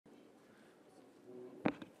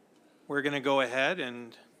We're going to go ahead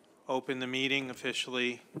and open the meeting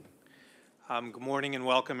officially. Good morning and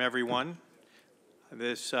welcome, everyone.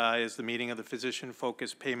 This is the meeting of the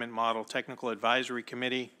Physician-Focused Payment Model Technical Advisory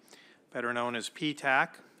Committee, better known as PTAC.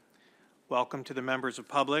 Welcome to the members of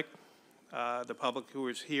the public who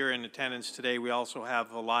is here in attendance today. We also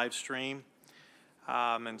have a live stream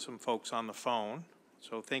and some folks on the phone.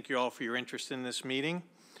 So thank you all for your interest in this meeting.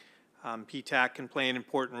 PTAC can play an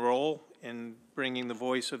important role in bringing the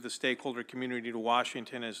voice of the stakeholder community to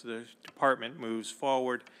Washington as the department moves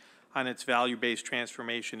forward on its value-based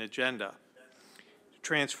transformation agenda. To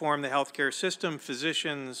transform the healthcare system,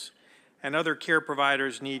 physicians and other care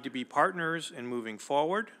providers need to be partners in moving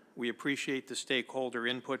forward. We appreciate the stakeholder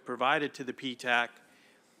input provided to the PTAC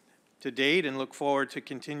to date and look forward to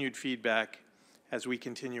continued feedback as we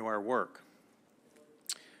continue our work.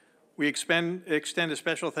 We extend a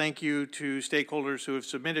special thank you to stakeholders who have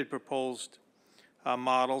submitted proposed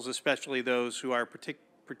models, especially those who are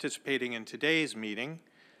participating in today's meeting.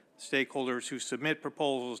 Stakeholders who submit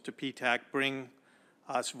proposals to PTAC bring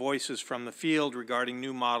us voices from the field regarding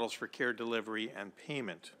new models for care delivery and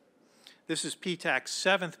payment. This is PTAC's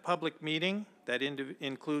 7th public meeting that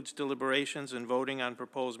includes deliberations and voting on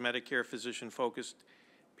proposed Medicare physician-focused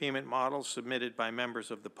payment models submitted by members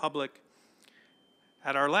of the public.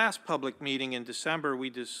 At our last public meeting in December,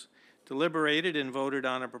 we deliberated and voted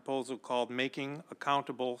on a proposal called Making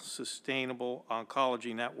Accountable Sustainable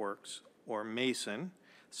Oncology Networks, or MASON,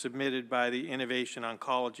 submitted by the Innovation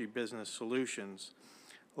Oncology Business Solutions.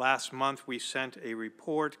 Last month, we sent a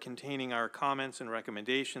report containing our comments and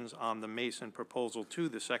recommendations on the MASON proposal to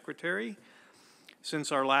the Secretary.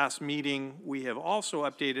 Since our last meeting, we have also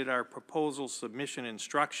updated our proposal submission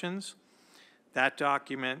instructions. That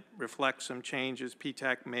document reflects some changes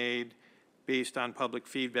PTAC made based on public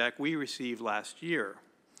feedback we received last year.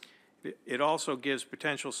 It also gives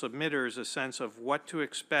potential submitters a sense of what to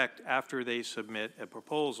expect after they submit a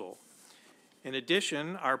proposal. In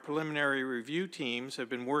addition, our preliminary review teams have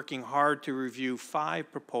been working hard to review 5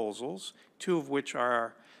 proposals, 2 of which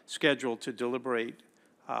are scheduled to deliberate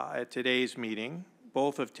at today's meeting.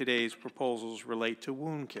 Both of today's proposals relate to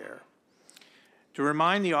wound care. To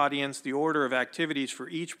remind the audience, the order of activities for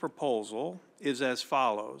each proposal is as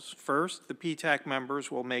follows. First, the PTAC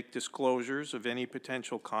members will make disclosures of any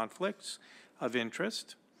potential conflicts of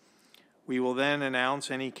interest. We will then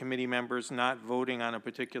announce any committee members not voting on a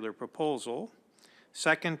particular proposal.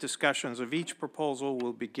 Second, discussions of each proposal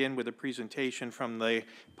will begin with a presentation from the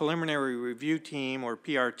preliminary review team, or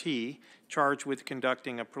PRT, charged with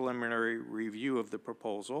conducting a preliminary review of the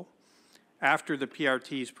proposal. After the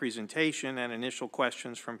PRT's presentation and initial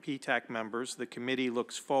questions from PTAC members, the committee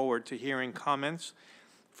looks forward to hearing comments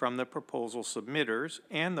from the proposal submitters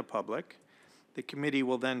and the public. The committee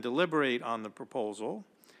will then deliberate on the proposal.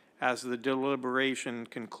 As the deliberation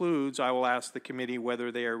concludes, I will ask the committee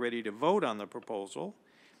whether they are ready to vote on the proposal.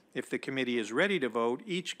 If the committee is ready to vote,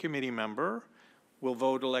 each committee member will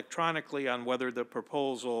vote electronically on whether the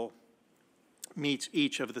proposal meets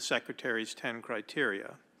each of the Secretary's 10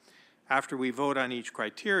 criteria. After we vote on each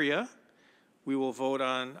criteria, we will vote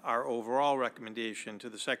on our overall recommendation to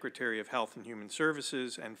the Secretary of Health and Human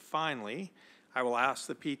Services. And finally, I will ask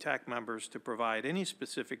the PTAC members to provide any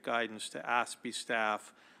specific guidance to ASPE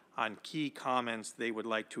staff on key comments they would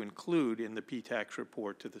like to include in the PTAC's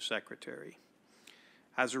report to the Secretary.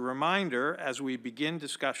 As a reminder, as we begin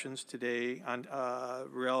discussions today on,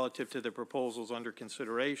 relative to the proposals under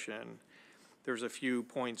consideration, there's a few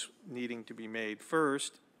points needing to be made.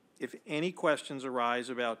 First, if any questions arise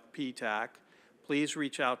about PTAC, please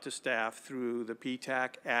reach out to staff through the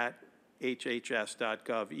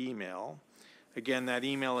PTAC@HHS.gov email. Again, that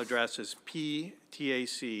email address is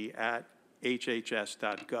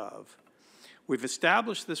PTAC@HHS.gov. We've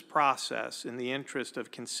established this process in the interest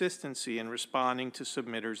of consistency in responding to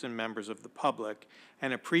submitters and members of the public,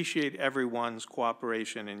 and appreciate everyone's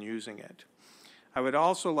cooperation in using it. I would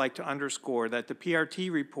also like to underscore that the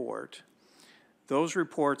PRT report, those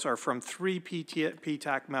reports are from 3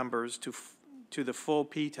 PTAC members to the full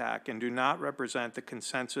PTAC and do not represent the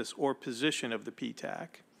consensus or position of the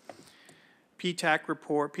PTAC.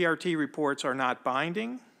 PRT reports are not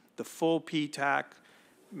binding. The full PTAC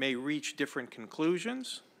may reach different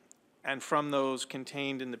conclusions, and from those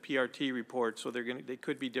contained in the PRT report, so they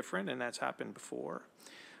could be different, and that's happened before.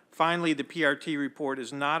 Finally, the PRT report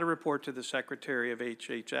is not a report to the Secretary of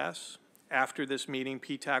HHS. After this meeting,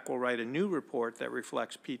 PTAC will write a new report that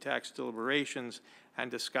reflects PTAC's deliberations and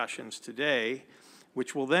discussions today,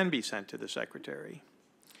 which will then be sent to the Secretary.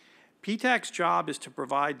 PTAC's job is to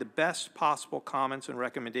provide the best possible comments and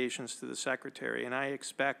recommendations to the Secretary, and I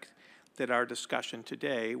expect that our discussion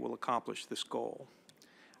today will accomplish this goal.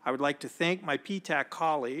 I would like to thank my PTAC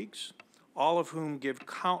colleagues, all of whom give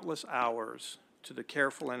countless hours to the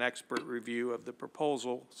careful and expert review of the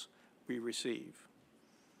proposals we receive.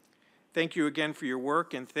 Thank you again for your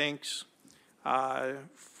work, and thanks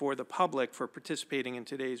for the public for participating in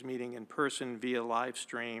today's meeting in person, via live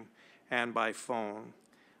stream, and by phone.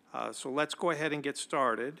 So let's go ahead and get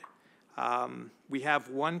started. We have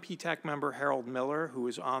one PTAC member, Harold Miller, who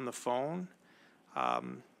is on the phone.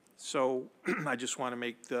 So I just want to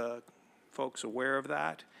make the folks aware of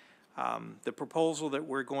that. The proposal that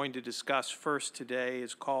we're going to discuss first today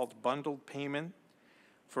is called Bundled Payment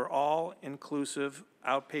for All-Inclusive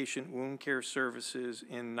Outpatient Wound Care Services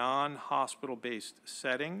in Non-Hospital-Based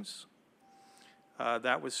Settings.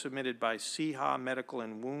 That was submitted by Seha Medical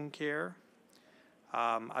and Wound Care.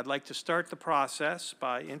 I'd like to start the process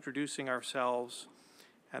by introducing ourselves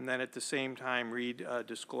and then at the same time read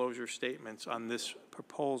disclosure statements on this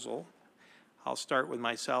proposal. I'll start with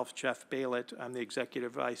myself, Jeff Baylett. I'm the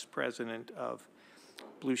Executive Vice President of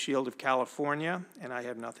Blue Shield of California, and I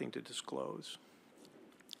have nothing to disclose.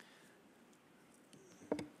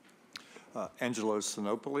 Angelo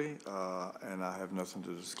Sinopoli, and I have nothing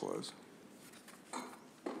to disclose.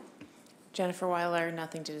 Jennifer Weiler,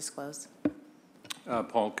 nothing to disclose.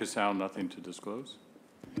 Paul Casal, nothing to disclose.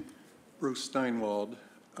 Bruce Steinwald,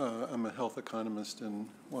 I'm a health economist in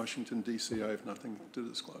Washington, D.C. I have nothing to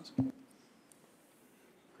disclose.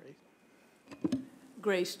 Great.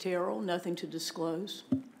 Grace Terrell, nothing to disclose.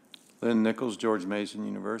 Lynn Nichols, George Mason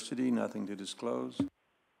University, nothing to disclose.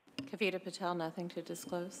 Kavita Patel, nothing to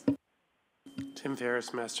disclose. Tim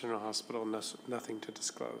Ferriss, Mass General Hospital, nothing to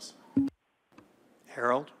disclose.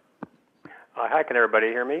 Harold? Hi, can everybody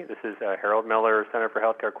hear me? This is Harold Miller, Center for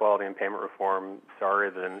Healthcare Quality and Payment Reform. Sorry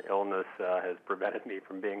that an illness has prevented me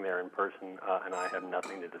from being there in person, and I have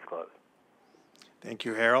nothing to disclose. Thank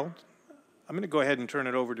you, Harold. I'm going to go ahead and turn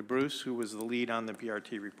it over to Bruce, who was the lead on the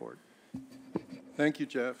PRT report. Thank you,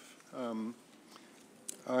 Jeff.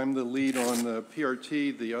 I'm the lead on the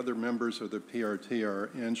PRT. The other members of the PRT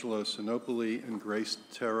are Angelo Sinopoli and Grace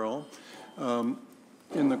Terrell.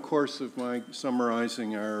 In the course of my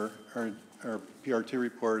summarizing our PRT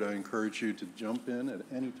report, I encourage you to jump in at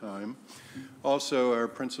any time. Also, our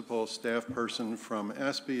principal staff person from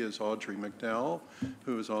ASPE is Audrey McDowell,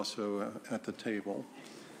 who is also at the table.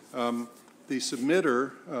 The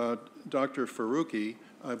submitter, Dr. Faruqi,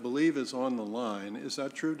 I believe is on the line. Is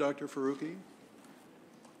that true, Dr. Faruqi?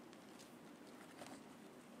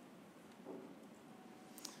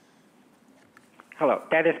 Hello,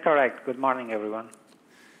 that is correct. Good morning, everyone.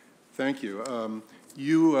 Thank you.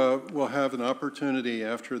 You will have an opportunity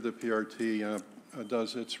after the PRT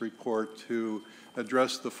does its report to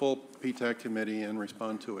address the full PTAC committee and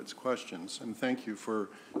respond to its questions. And thank you for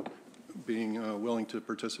being willing to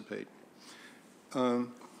participate.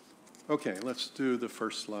 Okay, let's do the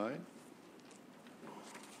first slide.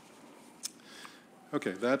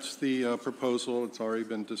 Okay, that's the proposal. It's already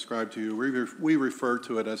been described to you. We refer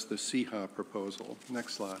to it as the Seha proposal.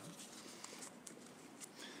 Next slide.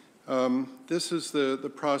 This is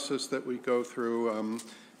the process that we go through,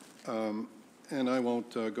 and I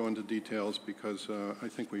won't go into details because I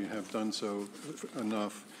think we have done so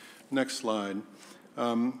enough. Next slide.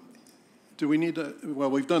 Do we need to, well,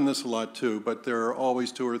 we've done this a lot too, but there are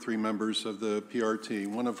always 2 or 3 members of the PRT,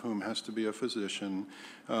 one of whom has to be a physician.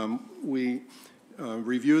 We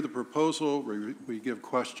review the proposal, we give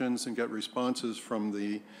questions and get responses from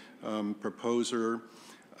the proposer.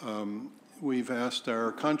 We've asked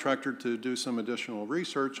our contractor to do some additional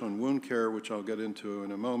research on wound care, which I'll get into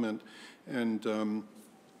in a moment. And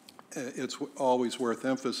it's always worth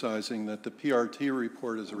emphasizing that the PRT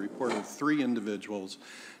report is a report of 3 individuals,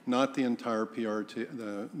 not the entire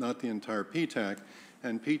PRT, not the entire PTAC.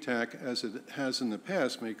 And PTAC, as it has in the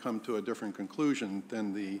past, may come to a different conclusion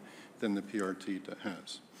than the PRT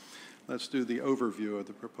has. Let's do the overview of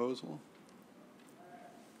the proposal.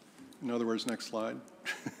 In other words, next slide.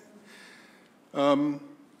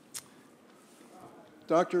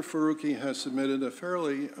 Dr. Faruqi has submitted a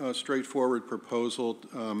fairly straightforward proposal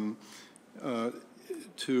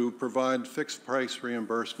to provide fixed price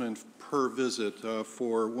reimbursement per visit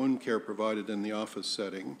for wound care provided in the office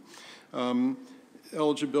setting.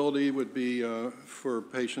 Eligibility would be for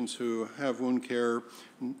patients who have wound care,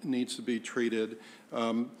 needs to be treated.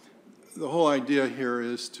 The whole idea here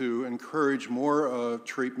is to encourage more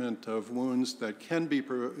treatment of wounds that can be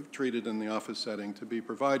treated in the office setting to be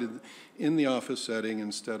provided in the office setting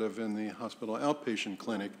instead of in the hospital outpatient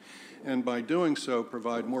clinic. And by doing so,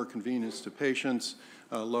 provide more convenience to patients,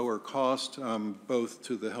 lower cost both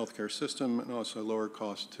to the healthcare system and also lower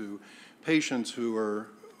cost to patients who are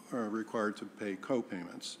required to pay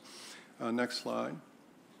co-payments. Next slide.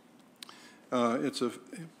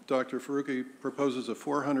 Dr. Faruqi proposes a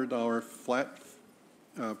 $400 flat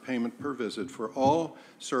payment per visit for all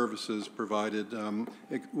services provided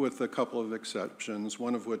with a couple of exceptions,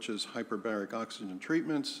 one of which is hyperbaric oxygen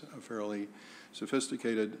treatments, a fairly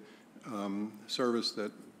sophisticated service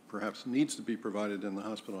that perhaps needs to be provided in the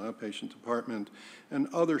hospital outpatient department,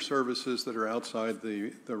 and other services that are outside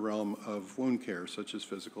the realm of wound care, such as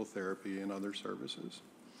physical therapy and other services.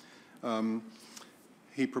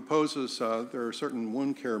 He proposes there are certain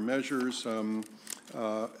wound care measures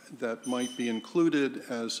that might be included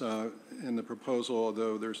as in the proposal,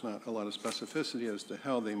 although there's not a lot of specificity as to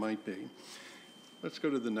how they might be. Let's go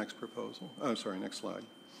to the next proposal. Oh, sorry, next slide.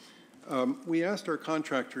 We asked our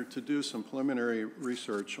contractor to do some preliminary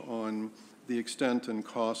research on the extent and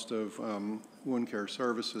cost of wound care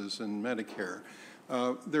services in Medicare.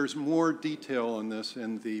 There's more detail on this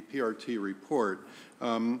in the PRT report.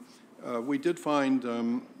 We did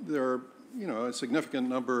find there are, a significant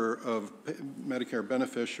number of Medicare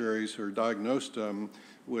beneficiaries who are diagnosed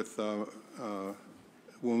with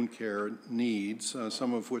wound care needs,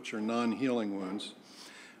 some of which are non-healing wounds.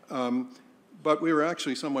 But we were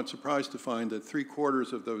actually somewhat surprised to find that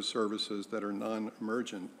 3/4 of those services that are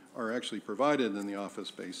non-emergent are actually provided in the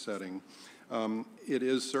office-based setting. It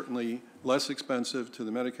is certainly less expensive to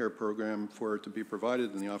the Medicare program for it to be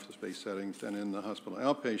provided in the office-based setting than in the hospital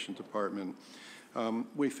outpatient department.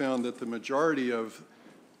 We found that the majority of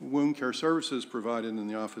wound care services provided in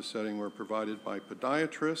the office setting were provided by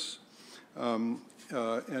podiatrists, and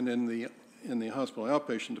in the hospital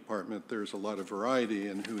outpatient department, there's a lot of variety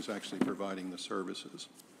in who's actually providing the services.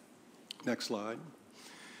 Next slide.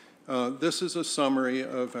 This is a summary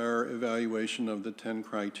of our evaluation of the 10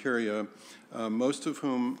 criteria, most of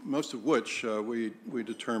which we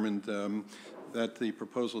determined that the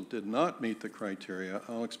proposal did not meet the criteria.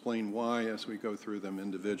 I'll explain why as we go through them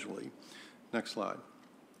individually. Next slide.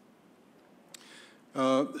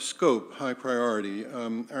 Scope, high priority.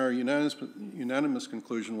 Our unanimous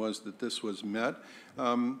conclusion was that this was met.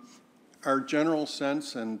 Our general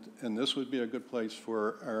sense, and this would be a good place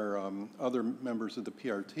for our other members of the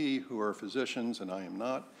PRT who are physicians, and I am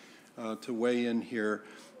not, to weigh in here,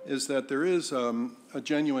 is that there is a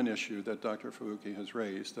genuine issue that Dr. Faruqi has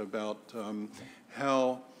raised about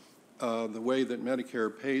how the way that Medicare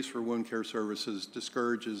pays for wound care services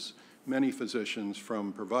discourages many physicians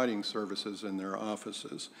from providing services in their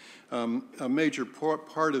offices. A major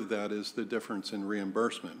part of that is the difference in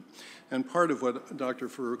reimbursement. And part of what Dr.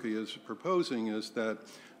 Faruqi is proposing is that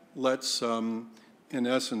let's, in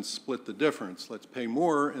essence, split the difference. Let's pay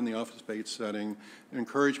more in the office-based setting,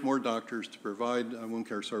 encourage more doctors to provide wound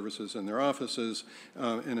care services in their offices,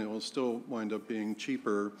 and it will still wind up being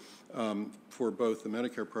cheaper for both the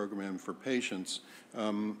Medicare program and for patients.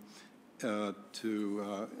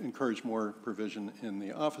 To encourage more provision in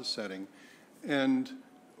the office setting. And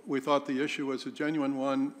we thought the issue was a genuine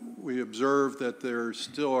one. We observed that there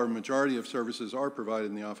still are a majority of services are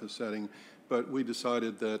provided in the office setting, but we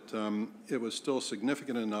decided that it was still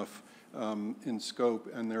significant enough in scope,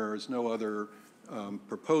 and there is no other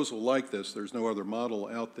proposal like this. There's no other model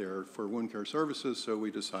out there for wound care services, so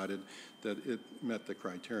we decided that it met the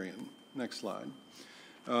criterion. Next slide.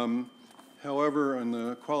 However, on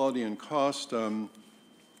the quality and cost,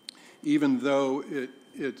 even though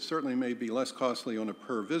it certainly may be less costly on a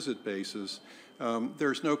per visit basis,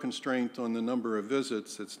 there's no constraint on the number of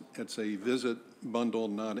visits. It's a visit bundle,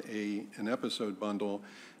 not an episode bundle.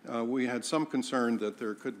 We had some concern that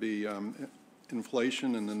there could be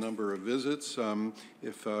inflation in the number of visits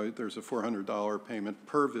if there's a $400 payment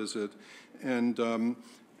per visit, and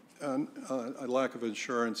a lack of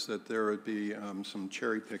assurance that there would be some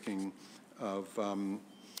cherry picking of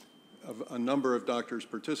a number of doctors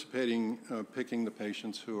participating, picking the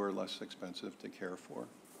patients who are less expensive to care for.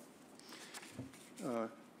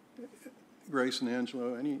 Grace and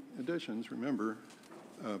Angelo, any additions? Remember,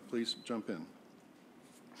 please jump in.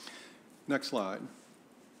 Next slide.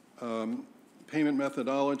 Payment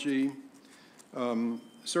methodology.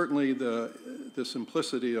 Certainly the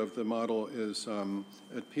simplicity of the model is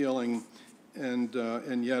appealing,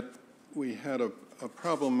 and yet we had a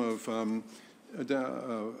problem of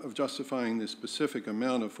justifying the specific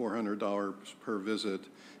amount of $400 per visit,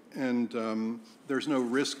 and there's no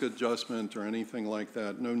risk adjustment or anything like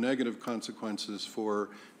that, no negative consequences for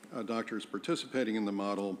doctors participating in the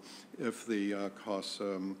model if the costs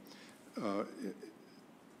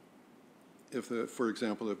if, for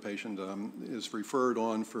example, the patient is referred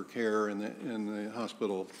on for care in the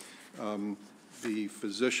hospital, the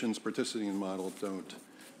physicians participating in the model don't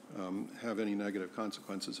have any negative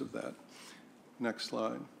consequences of that. Next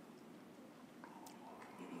slide.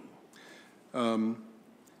 By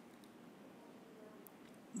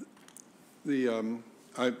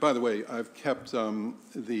the way, I've kept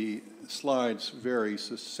the slides very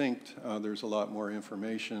succinct. There's a lot more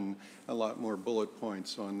information, a lot more bullet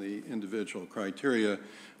points on the individual criteria.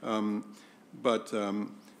 But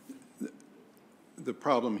the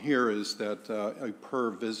problem here is that a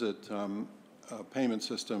per-visit payment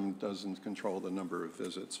system doesn't control the number of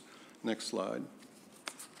visits. Next slide.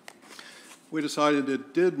 We decided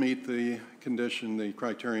it did meet the condition, the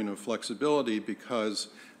criterion of flexibility, because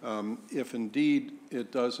if indeed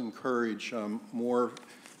it does encourage more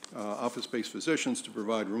office-based physicians to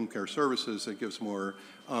provide room care services, it gives more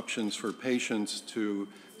options for patients to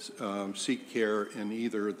seek care in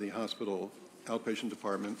either the hospital outpatient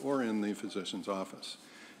department or in the physician's office.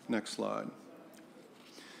 Next slide.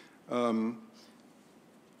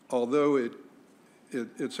 Although it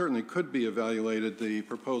certainly could be evaluated, the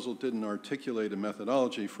proposal didn't articulate a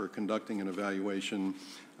methodology for conducting an evaluation.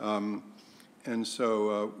 And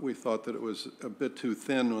so we thought that it was a bit too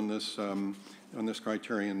thin on this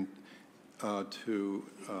criterion to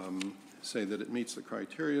say that it meets the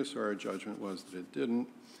criteria, so our judgment was that it didn't.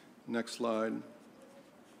 Next slide.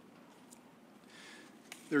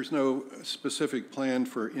 There's no specific plan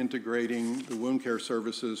for integrating the wound care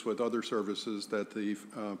services with other services that the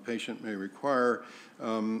patient may require.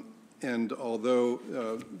 And although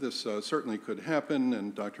this certainly could happen,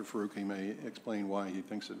 and Dr. Faruqi may explain why he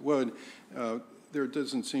thinks it would, there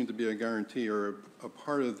doesn't seem to be a guarantee or a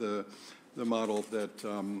part of the model that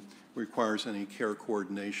requires any care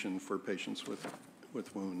coordination for patients with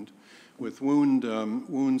wounds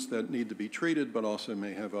that need to be treated, but also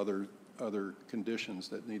may have other conditions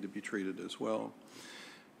that need to be treated as well.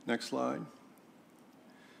 Next slide.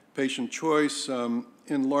 Patient choice,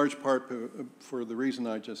 in large part for the reason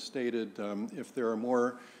I just stated, if there are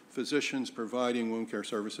more physicians providing wound care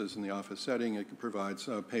services in the office setting, it provides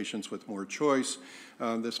patients with more choice.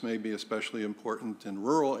 This may be especially important in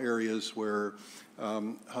rural areas where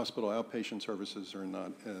hospital outpatient services are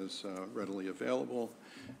not as readily available.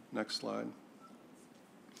 Next slide.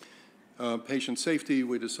 Patient safety,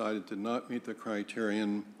 we decided to not meet the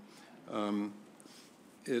criterion.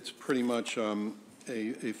 It's pretty much a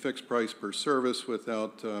fixed price per service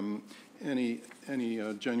without any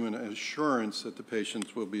genuine assurance that the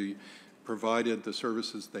patients will be provided the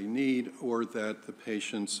services they need, or that the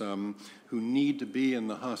patients who need to be in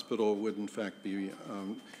the hospital would in fact be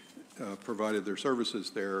provided their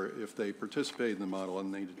services there if they participate in the model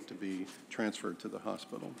and needed to be transferred to the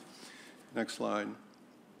hospital. Next slide.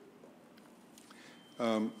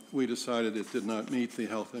 We decided it did not meet the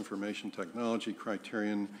health information technology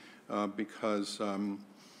criterion because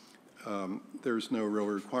there's no real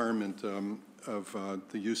requirement of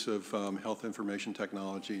the use of health information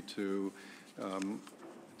technology to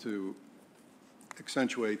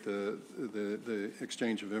accentuate the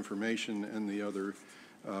exchange of information and the other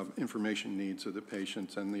information needs of the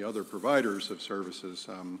patients and the other providers of services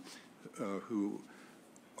who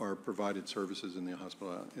are provided services in the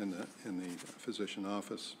hospital, in the physician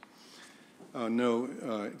office. No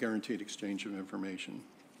guaranteed exchange of information.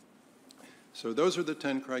 So those are the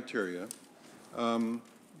 10 criteria.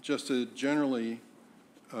 Just to generally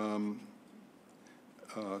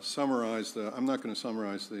summarize I'm not going to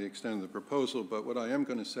summarize the extent of the proposal, but what I am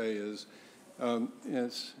going to say is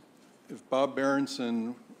if Bob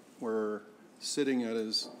Berenson were sitting at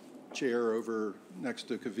his chair over next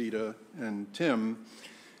to Kavita and Tim,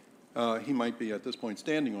 he might be at this point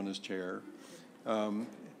standing on his chair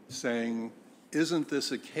saying, isn't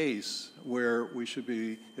this a case where we should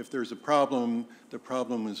be, if there's a problem, the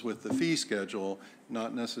problem is with the fee schedule,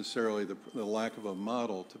 not necessarily the lack of a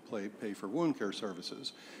model to pay for wound care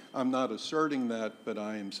services. I'm not asserting that, but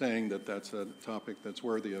I am saying that that's a topic that's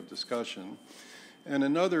worthy of discussion. And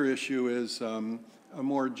another issue is a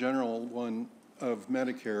more general one of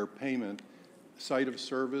Medicare payment, site of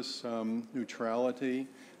service neutrality.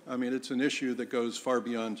 I mean, it's an issue that goes far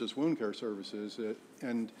beyond just wound care services.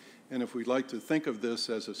 And if we'd like to think of this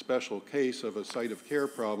as a special case of a site of care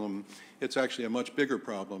problem, it's actually a much bigger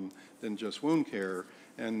problem than just wound care.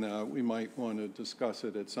 And we might want to discuss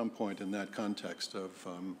it at some point in that context of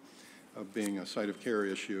being a site of care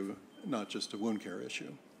issue, not just a wound care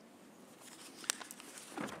issue.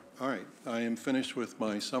 All right, I am finished with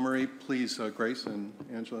my summary. Please, Grace and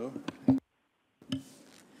Angelo.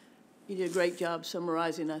 You did a great job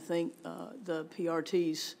summarizing, I think, the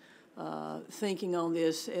PRT's thinking on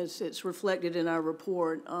this as it's reflected in our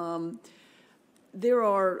report. There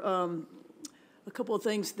are a couple of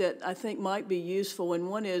things that I think might be useful, and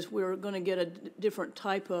one is we're going to get a different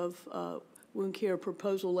type of wound care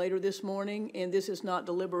proposal later this morning, and this is not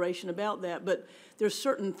deliberation about that, but there's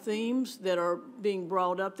certain themes that are being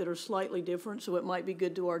brought up that are slightly different, so it might be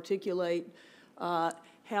good to articulate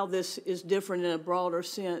how this is different in a broader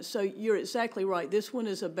sense. So you're exactly right. This one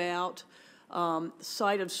is about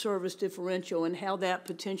site of service differential and how that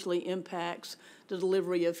potentially impacts the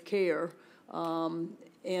delivery of care. And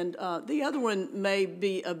the other one may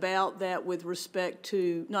be about that with respect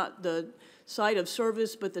to not the site of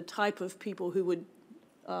service, but the type of people who would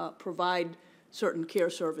provide certain care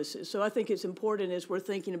services. So I think it's important as we're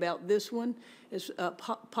thinking about this one, as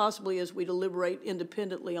possibly as we deliberate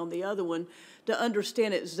independently on the other one, to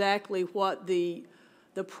understand exactly what the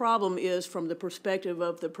problem is from the perspective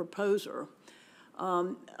of the proposer.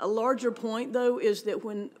 A larger point, though, is that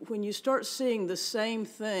when you start seeing the same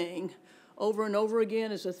thing over and over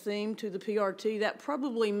again as a theme to the PRT, that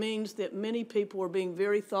probably means that many people are being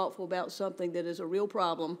very thoughtful about something that is a real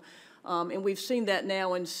problem. And we've seen that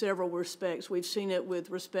now in several respects. We've seen it with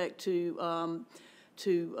respect to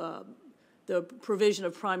the provision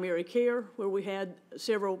of primary care, where we had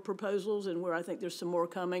several proposals and where I think there's some more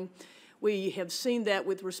coming. We have seen that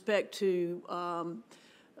with respect to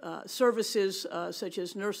services such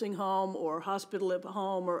as nursing home or hospital at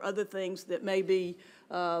home or other things that may be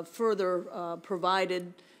further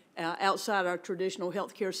provided outside our traditional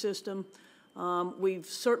healthcare system. We've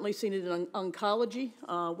certainly seen it in oncology,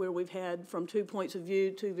 where we've had, from 2 points of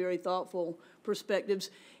view, 2 very thoughtful perspectives.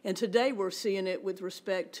 And today we're seeing it with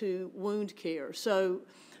respect to wound care. So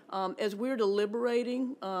as we're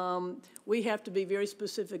deliberating, we have to be very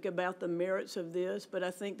specific about the merits of this, but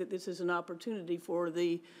I think that this is an opportunity for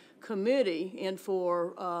the committee and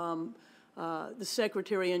for the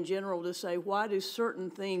Secretary in general to say, why do certain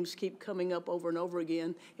themes keep coming up over and over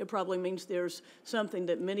again? It probably means there's something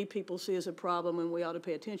that many people see as a problem and we ought to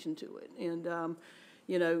pay attention to it. And,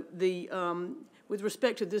 you know, with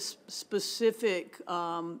respect to this specific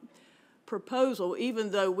proposal, even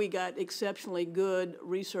though we got exceptionally good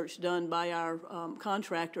research done by our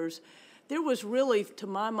contractors, there was really, to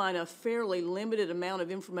my mind, a fairly limited amount of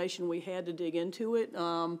information we had to dig into it.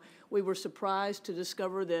 We were surprised to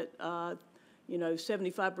discover that, you know,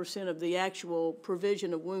 75% of the actual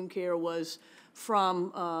provision of wound care was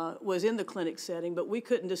in the clinic setting, but we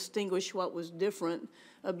couldn't distinguish what was different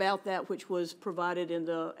about that which was provided in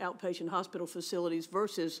the outpatient hospital facilities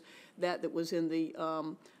versus that was in the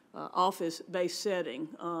office-based setting.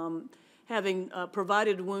 Having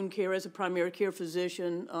provided wound care as a primary care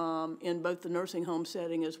physician in both the nursing home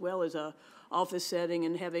setting as well as a office setting,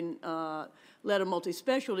 and having led a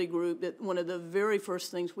multi-specialty group, that one of the very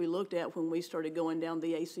first things we looked at when we started going down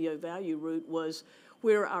the ACO value route was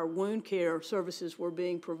where our wound care services were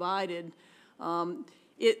being provided.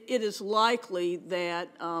 It is likely that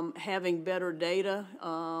having better data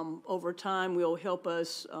over time will help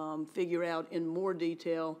us figure out in more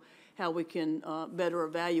detail how we can better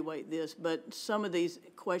evaluate this. But some of these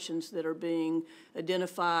questions that are being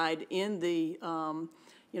identified in the,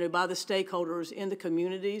 you know, by the stakeholders in the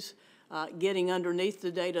communities, getting underneath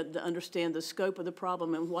the data to understand the scope of the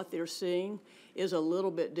problem and what they're seeing is a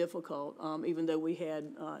little bit difficult, even though we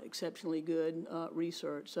had exceptionally good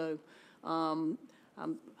research. So I'm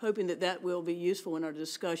hoping that that will be useful in our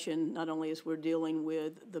discussion, not only as we're dealing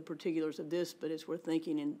with the particulars of this, but as we're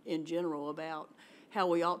thinking in general about how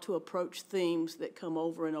we ought to approach themes that come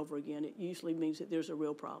over and over again. It usually means that there's a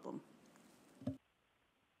real problem.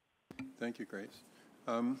 Thank you, Grace.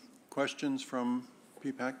 Questions from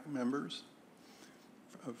PTAC members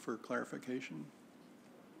for clarification?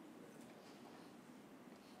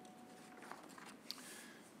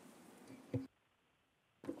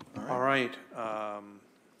 All right. I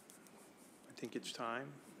think it's time.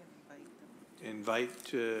 Invite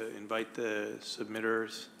the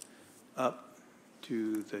submitters up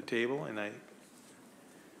to the table, and I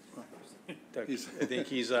think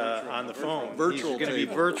he's on the phone. Virtual He's going to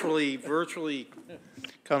be virtually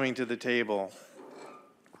coming to the table.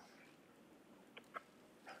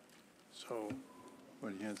 So,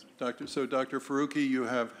 What he has, Dr. Faruqi, you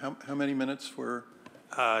have how many minutes for?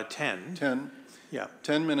 10. 10. Yeah.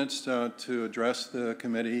 10 minutes to address the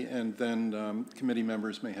committee, and then committee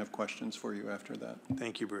members may have questions for you after that.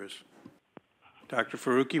 Thank you, Bruce. Dr.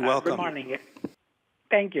 Faruqi, welcome. Good morning.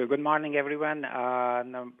 Thank you. Good morning, everyone.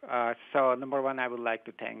 So number one, I would like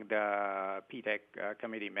to thank the PTAC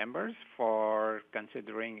committee members for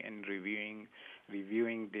considering and reviewing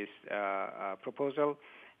this proposal.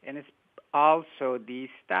 and it's also the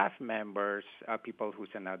staff members, people who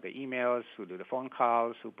send out the emails, who do the phone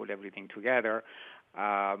calls, who put everything together.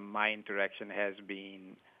 My interaction has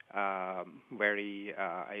been very,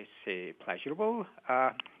 I say, pleasurable,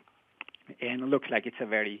 and it looks like it's a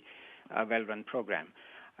very well-run program.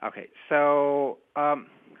 Okay, so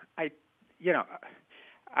I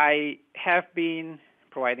have been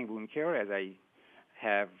providing wound care, as I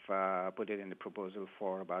have put it in the proposal,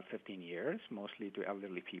 for about 15 years, mostly to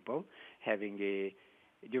elderly people. Having a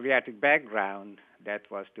geriatric background, that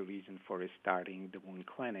was the reason for starting the wound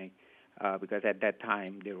clinic, because at that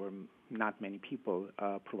time there were not many people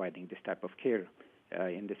providing this type of care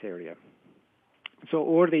in this area. So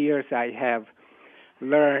over the years, I have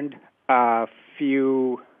learned a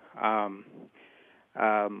few,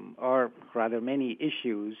 or rather many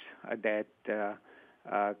issues that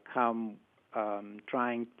come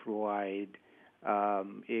trying to provide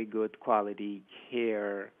a good quality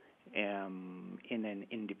care in an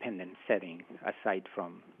independent setting aside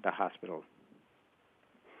from the hospital.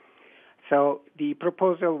 So the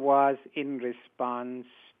proposal was in response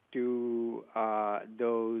to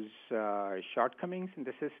those shortcomings in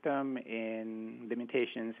the system and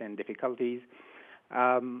limitations and difficulties.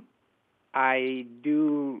 I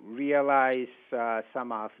do realize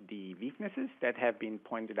some of the weaknesses that have been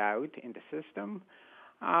pointed out in the system.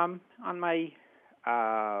 On my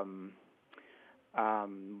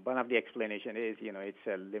one of the explanation is, it's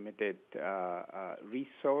a limited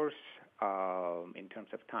resource in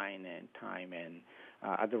terms of time and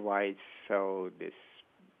otherwise. So this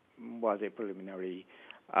was a preliminary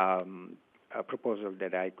proposal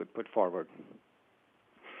that I could put forward.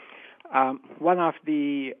 One of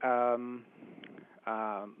the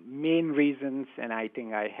main reasons, and I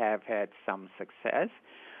think I have had some success,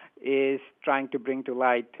 is trying to bring to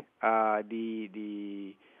light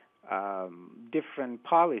the different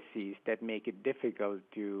policies that make it difficult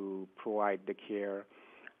to provide the care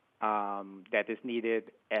that is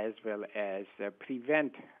needed, as well as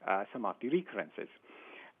prevent some of the recurrences.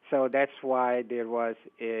 So that's why there was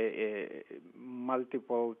a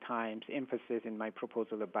multiple times emphasis in my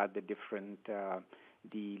proposal about the different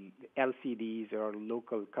the LCDs, or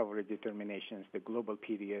local coverage determinations, the global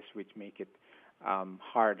PDS, which make it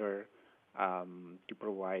harder to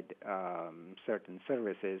provide certain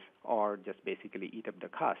services, or just basically eat up the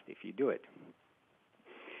cost if you do it.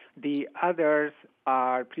 The others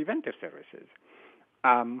are preventive services,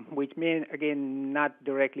 which mean, again, not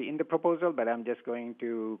directly in the proposal, but I'm just going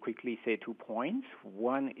to quickly say 2 points.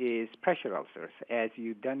 One is pressure ulcers. As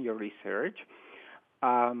you've done your research,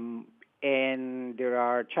 and there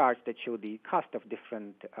are charts that show the cost of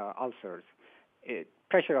different ulcers.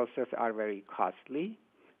 Pressure ulcers are very costly,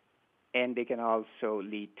 and they can also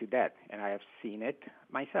lead to death, and I have seen it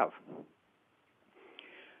myself.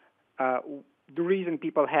 The reason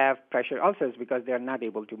people have pressure ulcers is because they are not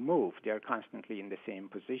able to move. They are constantly in the same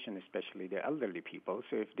position, especially the elderly people.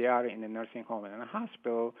 So if they are in a nursing home and in a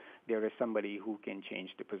hospital, there is somebody who can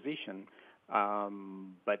change the position.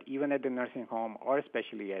 But even at the nursing home, or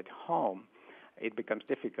especially at home, it becomes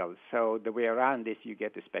difficult. So the way around this, you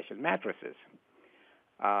get the special mattresses.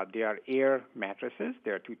 There are air mattresses.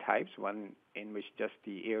 There are 2 types, one in which just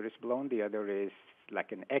the air is blown. The other is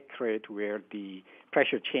like an egg crate where the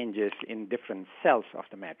pressure changes in different cells of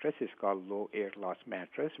the mattress. It's called low air loss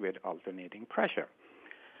mattress with alternating pressure.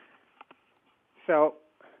 So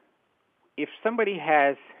if somebody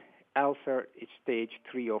has ulcer stage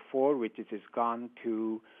 3 or 4, which is gone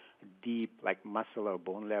to deep, like muscle or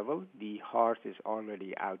bone level, the horse is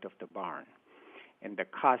already out of the barn, and the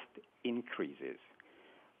cost increases.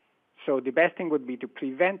 So the best thing would be to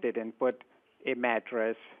prevent it and put a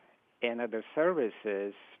mattress and other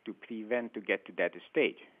services to prevent to get to that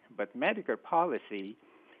stage. But Medicare policy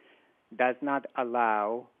does not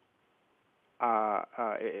allow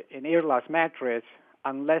an air loss mattress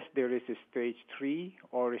unless there is a stage 3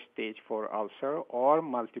 or a stage 4 ulcer or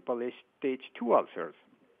multiple stage 2 ulcers.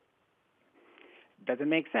 Doesn't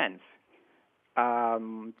make sense.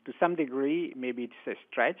 To some degree, maybe it's a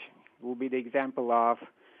stretch. Will be the example of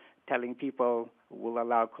telling people we'll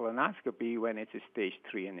allow colonoscopy when it's a stage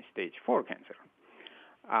 3 and a stage 4 cancer.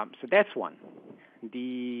 So that's one.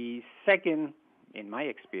 The second, in my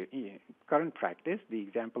experience, current practice, the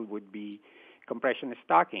example would be compression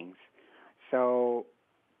stockings. So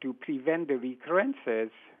to prevent the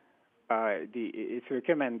recurrences, it's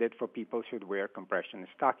recommended for people should wear compression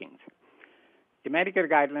stockings. The Medicare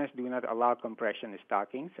guidelines do not allow compression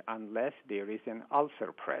stockings unless there is an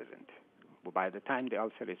ulcer present. By the time the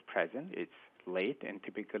ulcer is present, it's late, and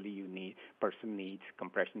typically person needs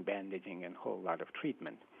compression bandaging and a whole lot of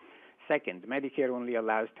treatment. Second, Medicare only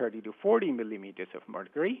allows 30 to 40 millimeters of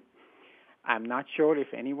mercury. I'm not sure if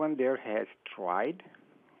anyone there has tried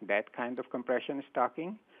that kind of compression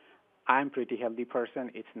stocking. I'm a pretty healthy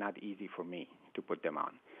person. It's not easy for me to put them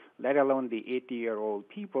on, let alone the 80-year-old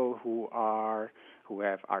people who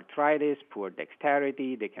have arthritis, poor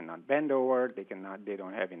dexterity, they cannot bend over, they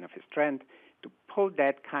don't have enough strength to pull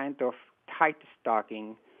that kind of tight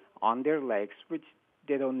stocking on their legs, which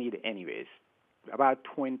they don't need anyways. About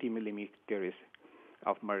 20 millimeters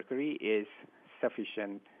of mercury is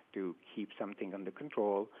sufficient to keep something under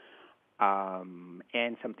control,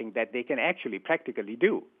 and something that they can actually practically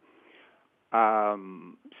do.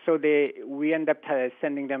 So we end up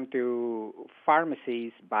sending them to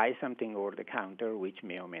pharmacies, buy something over the counter, which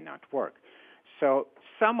may or may not work. So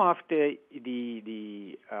some of the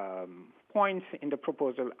points in the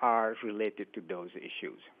proposal are related to those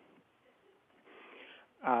issues.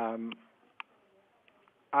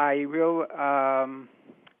 I will,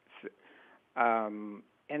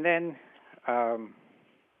 and then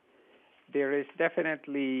there is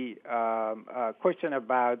definitely a question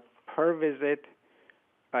about per visit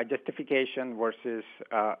justification versus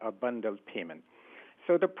a bundled payment.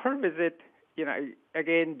 So the per visit,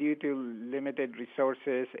 again, due to limited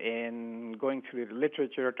resources and going through the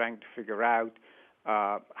literature, trying to figure out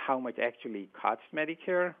how much actually costs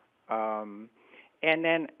Medicare, and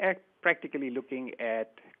then practically looking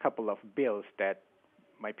at a couple of bills that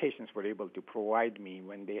my patients were able to provide me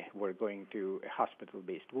when they were going to a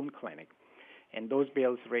hospital-based wound clinic. And those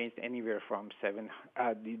bills ranged anywhere from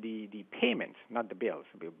the payments, not the bills.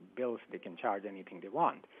 The bills, they can charge anything they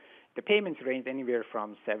want. The payments ranged anywhere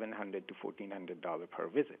from $700 to $1,400 per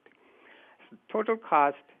visit. So total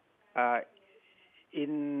cost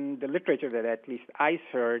in the literature that at least I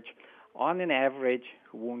searched, on an average,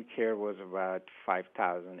 wound care was about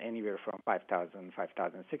 $5,000, anywhere from $5,000,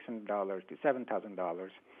 $5,600 to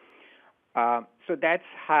 $7,000. So that's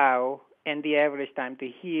how. And the average time to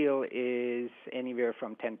heal is anywhere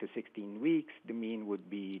from 10 to 16 weeks. The mean would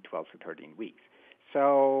be 12 to 13 weeks.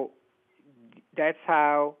 So that's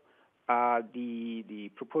how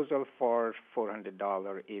the proposal for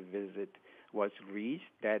 $400 a visit was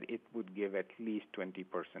reached, that it would give at least 20%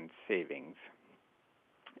 savings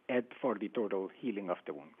for the total healing of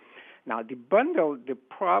the wound. Now, the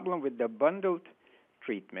problem with the bundled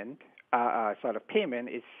treatment, sort of payment,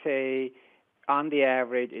 is, say, on the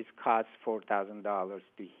average, it costs $4,000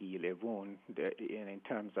 to heal a wound in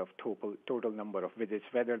terms of total number of visits,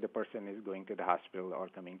 whether the person is going to the hospital or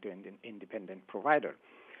coming to an independent provider.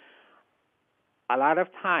 A lot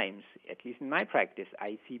of times, at least in my practice,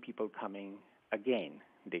 I see people coming again.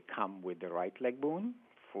 They come with the right leg wound,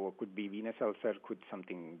 could be venous ulcer,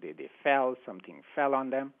 something something fell on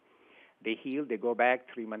them. They heal, they go back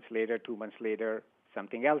 3 months later, 2 months later,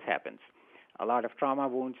 something else happens. A lot of trauma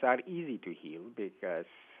wounds are easy to heal because,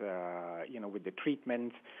 with the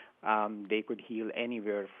treatments, they could heal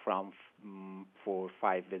anywhere from 4 or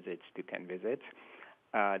 5 visits to 10 visits.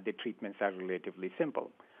 The treatments are relatively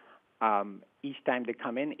simple. Each time they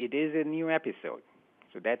come in, it is a new episode.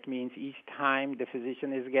 So that means each time the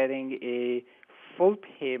physician is getting a full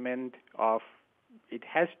payment of, it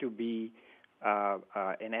has to be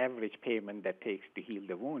an average payment that takes to heal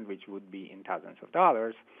the wound, which would be in thousands of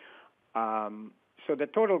dollars. So the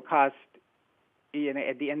total cost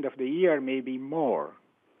at the end of the year may be more.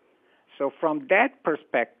 So from that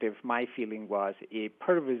perspective, my feeling was a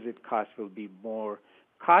per visit cost will be more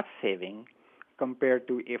cost saving compared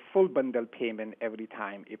to a full bundle payment every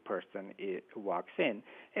time a person walks in.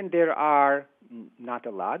 And there are not a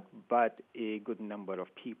lot, but a good number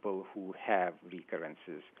of people who have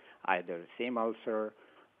recurrences, either same ulcer,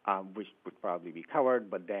 which would probably be covered,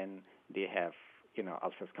 but then they have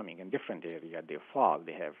ulcers coming in different area. They fall.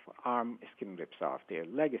 They have arm skin rips off. Their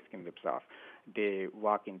leg skin rips off. They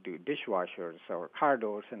walk into dishwashers or car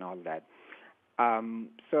doors and all that.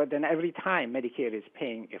 So then every time Medicare is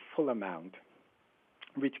paying a full amount,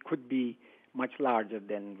 which could be much larger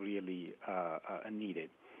than really needed.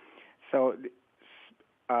 So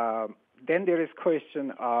then there is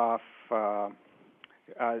question of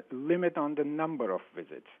limit on the number of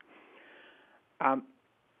visits.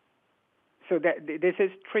 So this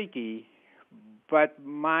is tricky, but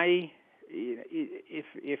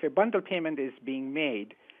if a bundle payment is being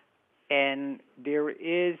made, and there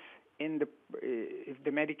is if the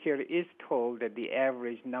Medicare is told that the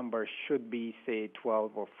average number should be, say,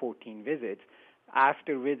 12 or 14 visits,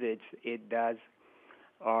 after visits it does,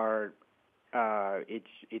 or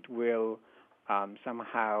it will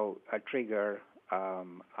somehow trigger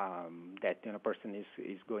that person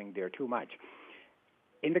is going there too much.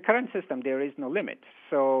 In the current system, there is no limit.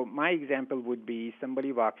 So my example would be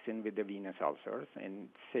somebody walks in with the venous ulcers and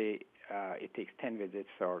say it takes 10 visits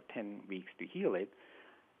or 10 weeks to heal it.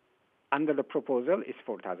 Under the proposal, it's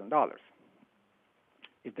 $4,000.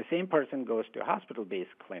 If the same person goes to a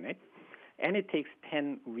hospital-based clinic and it takes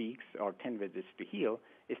 10 weeks or 10 visits to heal,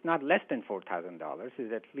 it's not less than $4,000.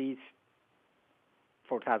 It's at least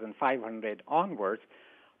 $4,500 onwards,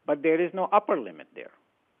 but there is no upper limit there.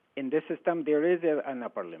 In this system, there is an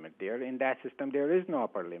upper limit there. In that system, there is no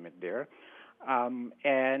upper limit there.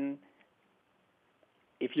 And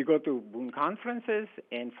if you go to wound conferences,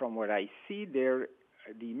 and from what I see there,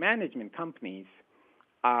 the management companies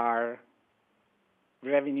are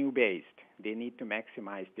revenue-based. They need to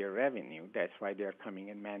maximize their revenue. That's why they're coming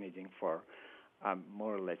and managing for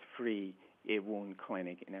more or less free a wound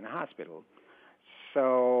clinic in a hospital.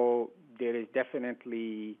 So there is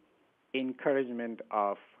definitely encouragement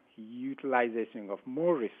of utilization of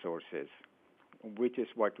more resources, which is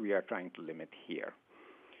what we are trying to limit here.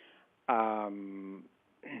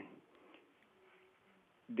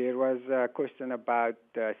 There was a question about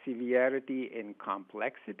severity and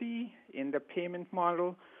complexity in the payment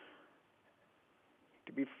model.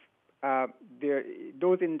 To be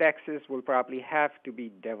those indexes will probably have to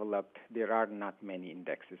be developed. There are not many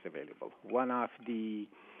indexes available. One of the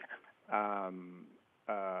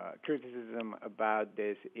criticism about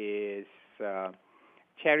this is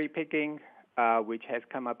cherry picking, which has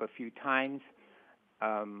come up a few times.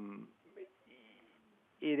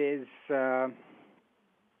 It is,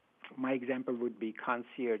 my example would be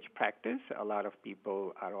concierge practice. A lot of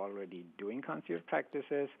people are already doing concierge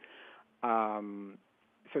practices.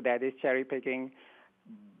 So that is cherry picking.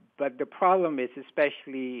 But the problem is,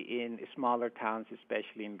 especially in smaller towns,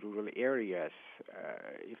 especially in rural areas,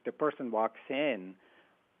 if the person walks in,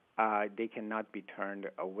 they cannot be turned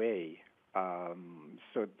away.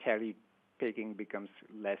 So cherry picking becomes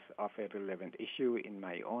less of a relevant issue in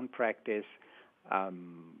my own practice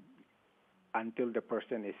until the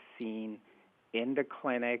person is seen in the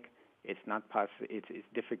clinic. It's not possible. It's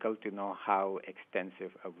difficult to know how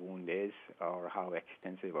extensive a wound is or how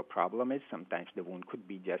extensive a problem is. Sometimes the wound could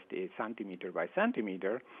be just a centimeter by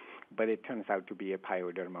centimeter, but it turns out to be a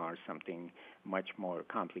pyoderma or something much more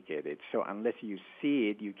complicated. So unless you see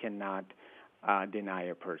it, you cannot deny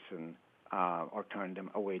a person or turn them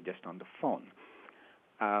away just on the phone.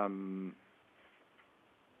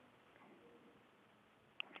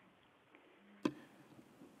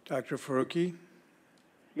 Dr. Faruqi?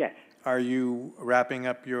 Yes. Are you wrapping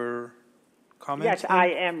up your comments? Yes, I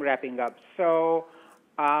am wrapping up. So,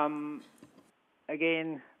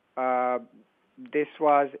 again, this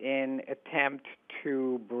was an attempt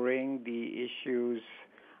to bring the issues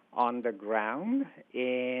on the ground.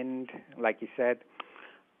 And like you said,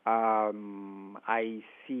 I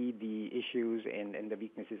see the issues and the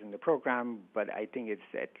weaknesses in the program, but I think it's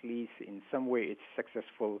at least in some way it's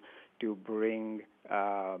successful to bring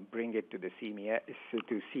it to the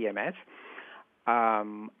CMS.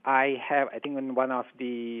 I think in one of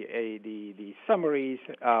the summaries,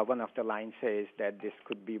 one of the lines says that this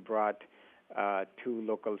could be brought to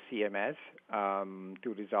local CMS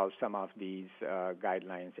to resolve some of these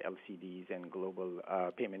guidelines, LCDs, and global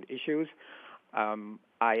payment issues.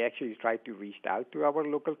 I actually tried to reach out to our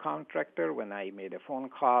local contractor when I made a phone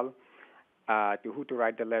call. To who to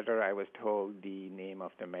write the letter, I was told the name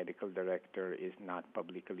of the medical director is not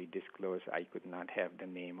publicly disclosed. I could not have the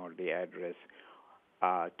name or the address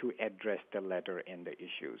to address the letter and the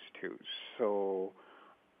issues too. So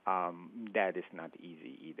that is not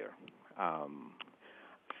easy either.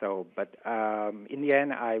 But in the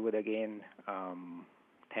end, I would again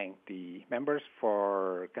thank the members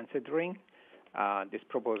for considering this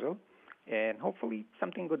proposal, and hopefully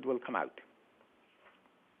something good will come out.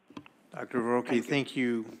 Dr. Faruqi, thank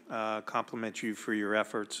you. Compliment you for your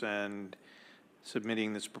efforts and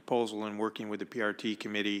submitting this proposal and working with the PRT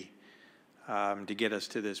committee to get us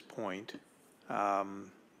to this point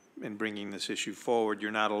and bringing this issue forward.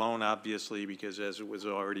 You're not alone, obviously, because as it was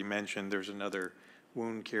already mentioned, there's another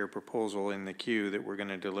wound care proposal in the queue that we're going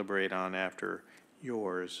to deliberate on after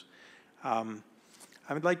yours. I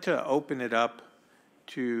would like to open it up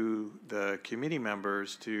to the committee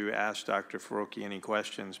members to ask Dr. Faruqi any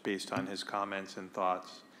questions based on his comments and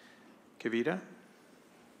thoughts. Kavita?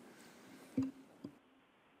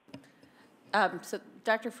 So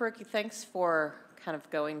Dr. Faruqi, thanks for kind of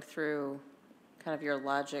going through kind of your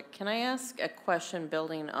logic. Can I ask a question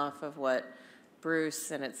building off of what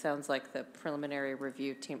Bruce, and it sounds like the preliminary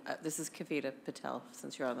review team, this is Kavita Patel,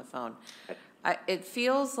 since you're on the phone. It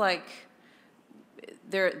feels like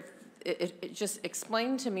it just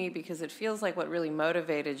explain to me, because it feels like what really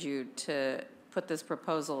motivated you to put this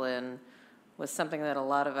proposal in was something that a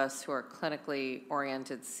lot of us who are clinically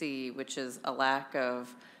oriented see, which is a lack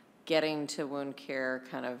of getting to wound care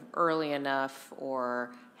kind of early enough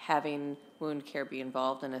or having wound care be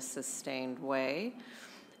involved in a sustained way.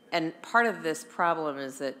 And part of this problem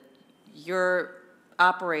is that you're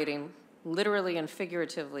operating literally and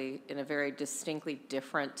figuratively in a very distinctly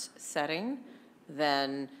different setting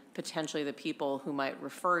than potentially the people who might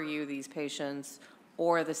refer you these patients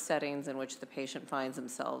or the settings in which the patient finds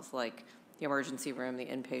themselves, like the emergency room, the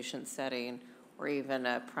inpatient setting, or even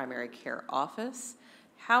a primary care office.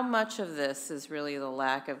 How much of this is really the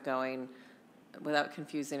lack of going, without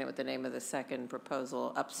confusing it with the name of the second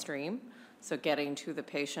proposal, upstream, so getting to the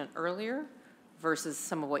patient earlier, versus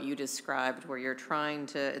some of what you described where you're trying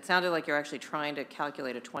to, it sounded like you're actually trying to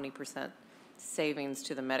calculate a 20% savings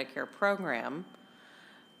to the Medicare program.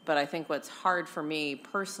 But I think what's hard for me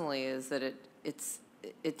personally is that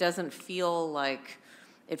it doesn't feel like,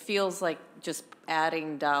 it feels like just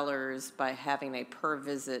adding dollars by having a per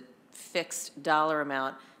visit fixed dollar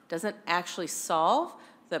amount doesn't actually solve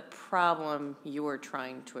the problem you are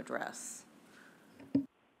trying to address.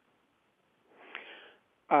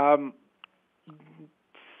 So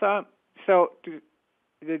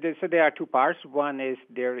there are two parts. One is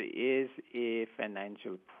there is a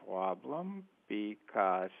financial problem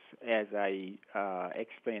because, as I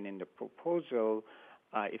explained in the proposal,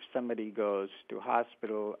 if somebody goes to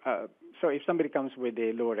hospital, so if somebody comes with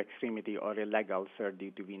a lower extremity or a leg ulcer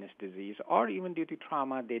due to venous disease or even due to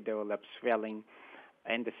trauma, they develop swelling,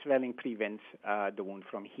 and the swelling prevents the wound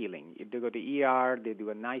from healing. If they go to ER, they do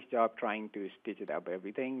a nice job trying to stitch it up,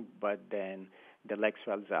 everything, but then the leg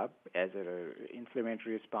swells up as an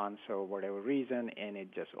inflammatory response or whatever reason, and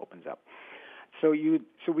it just opens up. So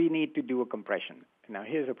we need to do a compression. Now,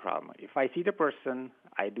 here's the problem. If I see the person,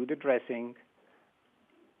 I do the dressing.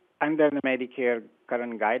 Under the Medicare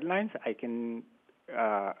current guidelines, I can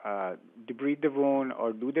debride the wound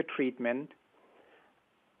or do the treatment,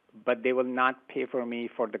 but they will not pay for me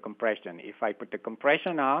for the compression. If I put the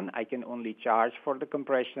compression on, I can only charge for the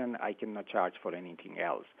compression. I cannot charge for anything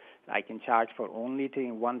else. I can charge for only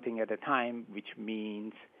one thing at a time, which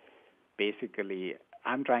means basically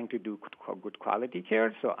I'm trying to do good quality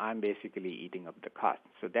care, so I'm basically eating up the cost.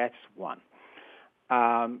 So that's one.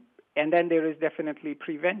 And then there is definitely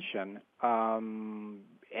prevention.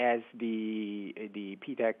 As the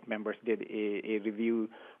PTAC members did a review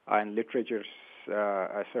on literature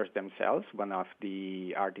search themselves, one of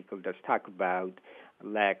the articles does talk about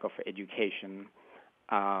lack of education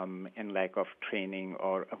and lack of training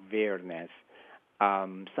or awareness.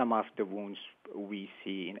 Some of the wounds we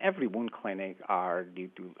see in every wound clinic are due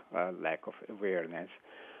to lack of awareness.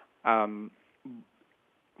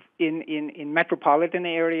 In metropolitan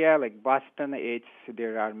area like Boston,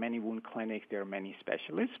 there are many wound clinics, there are many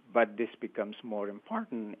specialists, but this becomes more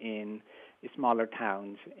important in smaller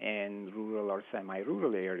towns and rural or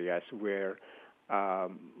semi-rural areas where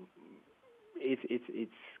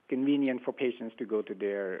it's convenient for patients to go to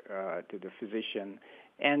to the physician,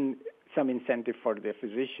 and some incentive for the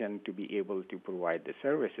physician to be able to provide the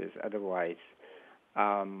services. Otherwise,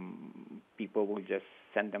 people will just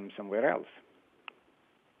send them somewhere else.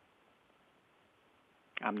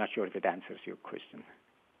 I'm not sure if it answers your question.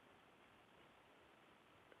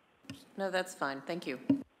 No, that's fine. Thank you.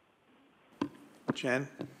 Jen?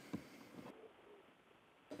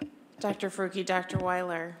 Dr. Faruqi, Dr.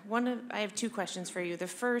 Weiler, I have two questions for you. The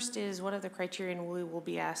first is one of the criteria we will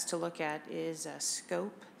be asked to look at is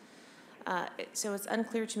scope. So it's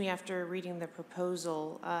unclear to me after reading the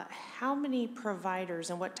proposal, how many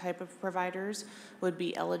providers and what type of providers would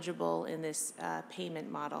be eligible in this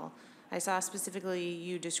payment model? I saw specifically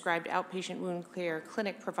you described outpatient wound care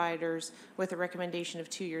clinic providers with a recommendation of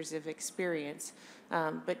 2 years of experience,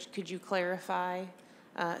 but could you clarify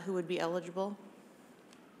who would be eligible?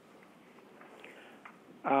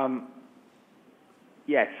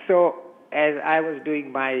 Yes, so as I was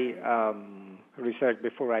doing my research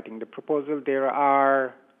before writing the proposal, there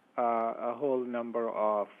are a whole number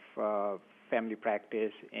of family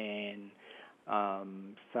practice and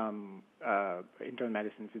some internal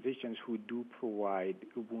medicine physicians who do provide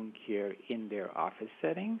wound care in their office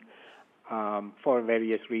setting for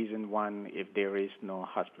various reasons. One, if there is no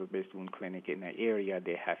hospital-based wound clinic in the area,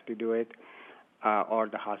 they have to do it. Or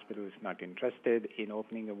the hospital is not interested in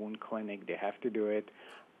opening a wound clinic, they have to do it.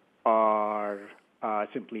 Or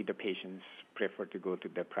simply the patients prefer to go to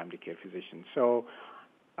the primary care physician. So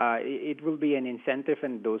it will be an incentive,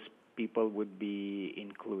 and those people would be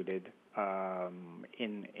included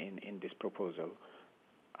in this proposal.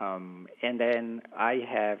 And then I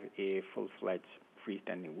have a full-fledged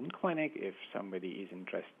freestanding wound clinic if somebody is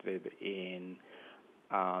interested in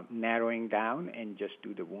narrowing down and just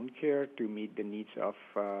do the wound care to meet the needs of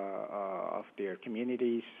their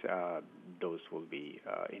communities. Those will be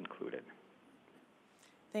included.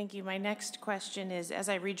 Thank you. My next question is, as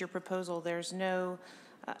I read your proposal, there's no,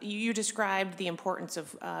 you described the importance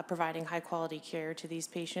of providing high-quality care to these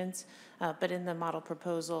patients, but in the model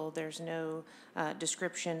proposal, there's no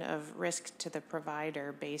description of risk to the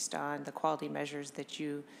provider based on the quality measures that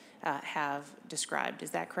you have described.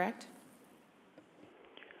 Is that correct?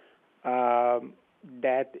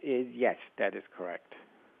 That is, yes, that is correct.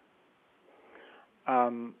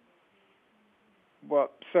 Well,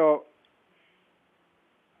 so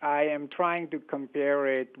I am trying to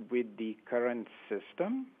compare it with the current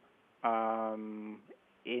system,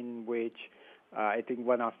 in which I think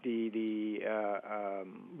one of the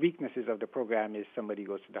weaknesses of the program is somebody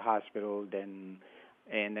goes to the hospital, and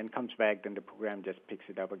then comes back, then the program just picks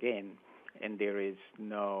it up again, and there is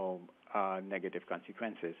no negative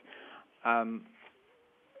consequences.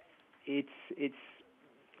 It's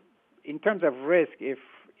in terms of risk, if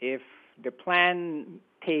the plan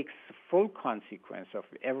takes full consequence of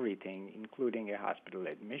everything, including a hospital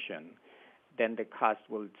admission, then the cost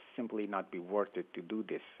will simply not be worth it to do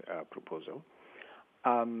this proposal.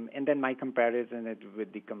 And then my comparison it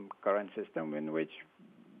with the current system, in which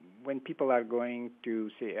when people are going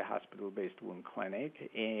to, say, a hospital-based wound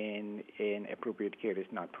clinic and appropriate care is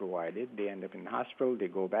not provided, they end up in the hospital, they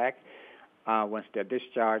go back once they're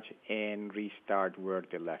discharged and restart where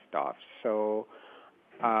they left off. So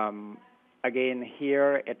again,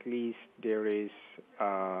 here at least there is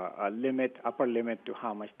a limit, upper limit to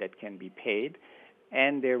how much that can be paid,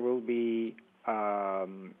 and there will be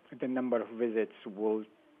the number of visits will,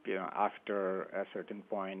 after a certain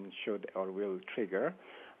point should or will trigger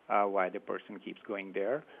why the person keeps going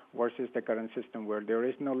there, versus the current system where there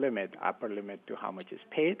is no limit, upper limit to how much is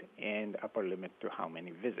paid and upper limit to how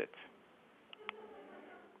many visits.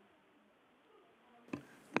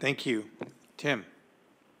 Thank you. Tim.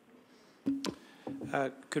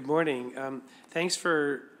 Good morning. Thanks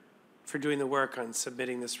for doing the work on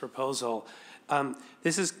submitting this proposal.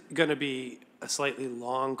 This is going to be a slightly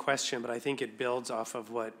long question, but I think it builds off of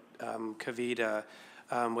what Kavita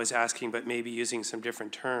was asking, but maybe using some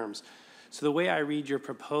different terms. So the way I read your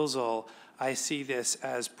proposal, I see this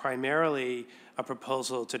as primarily a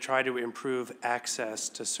proposal to try to improve access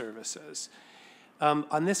to services.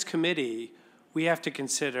 On this committee, we have to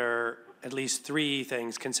consider at least three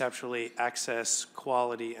things conceptually: access,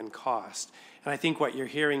 quality, and cost. And I think what you're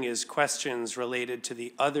hearing is questions related to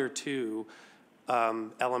the other two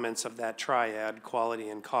elements of that triad, quality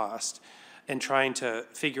and cost, and trying to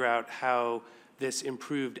figure out how this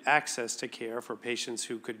improved access to care for patients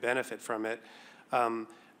who could benefit from it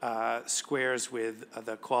squares with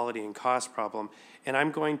the quality and cost problem. And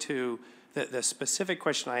I'm going to, the specific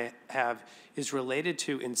question I have is related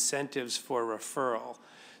to incentives for referral.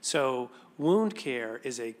 So wound care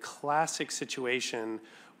is a classic situation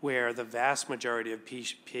where the vast majority of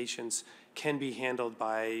patients can be handled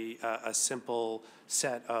by a simple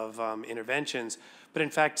set of interventions. But in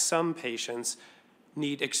fact, some patients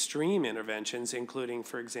need extreme interventions, including,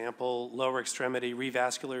 for example, lower extremity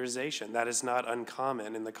revascularization. That is not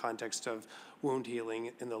uncommon in the context of wound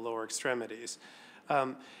healing in the lower extremities.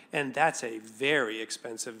 And that's a very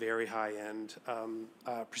expensive, very high-end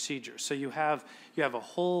procedure. So you have a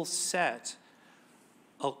whole set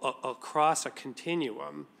across a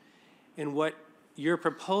continuum, and what your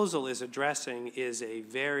proposal is addressing is a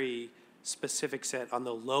very specific set on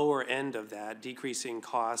the lower end of that, decreasing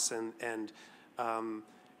costs and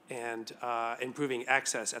improving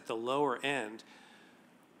access at the lower end.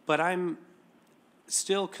 But I'm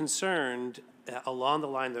still concerned along the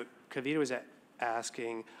line that Kavita was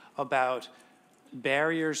asking about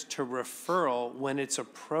barriers to referral when it's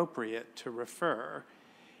appropriate to refer.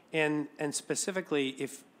 And specifically,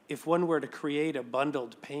 if one were to create a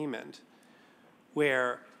bundled payment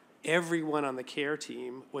where everyone on the care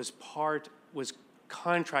team was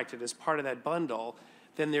contracted as part of that bundle,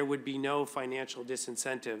 then there would be no financial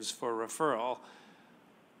disincentives for referral.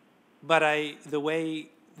 But the way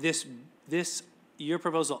your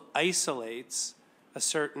proposal isolates a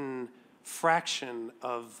certain fraction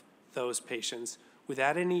of those patients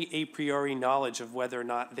without any a priori knowledge of whether or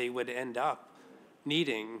not they would end up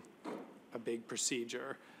needing a big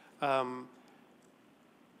procedure.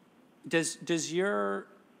 Does your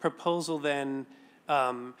proposal then,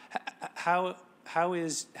 how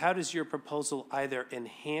does your proposal either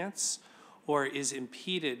enhance or is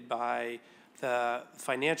impeded by the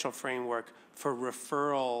financial framework for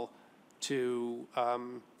referral to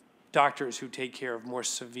doctors who take care of more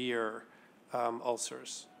severe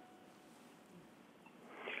ulcers?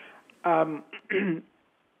 Part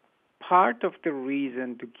of the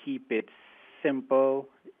reason to keep it simple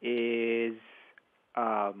is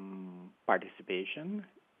participation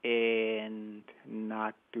and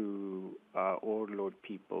not to overload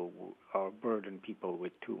people or burden people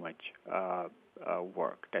with too much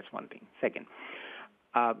work. That's one thing. Second,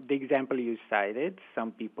 the example you cited,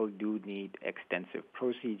 some people do need extensive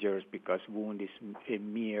procedures because wound is a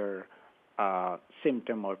mere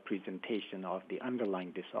symptom or presentation of the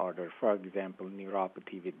underlying disorder. For example,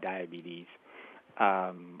 neuropathy with diabetes,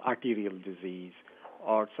 arterial disease,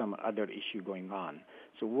 or some other issue going on.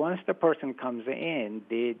 So once the person comes in,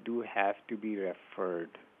 they do have to be referred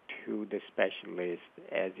to the specialist,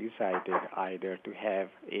 as you cited, either to have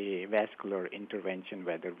a vascular intervention,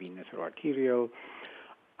 whether venous or arterial,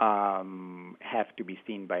 have to be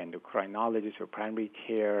seen by endocrinologist or primary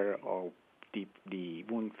care, or the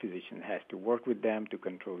wound physician has to work with them to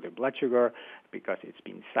control their blood sugar, because it's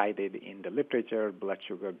been cited in the literature, blood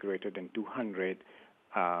sugar greater than 200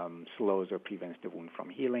 slows or prevents the wound from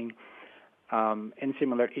healing, and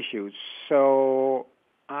similar issues. So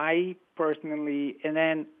I personally, and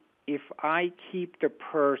then if I keep the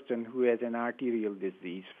person who has an arterial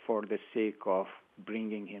disease for the sake of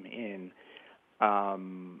bringing him in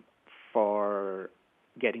for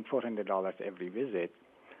getting $400 every visit,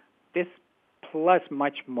 this plus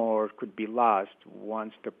much more could be lost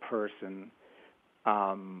once the person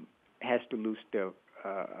has to lose the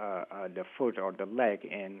foot or the leg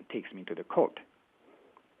and takes me to the court.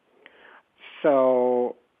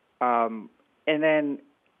 So,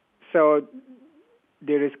 so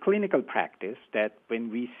there is clinical practice that when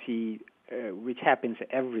we see, which happens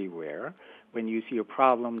everywhere, when you see a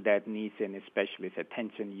problem that needs a specialist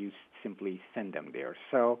attention, you simply send them there.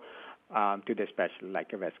 So, to the specialist,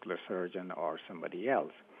 like a vascular surgeon or somebody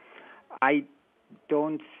else. I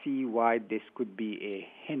don't see why this could be a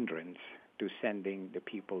hindrance to sending the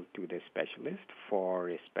people to the specialist for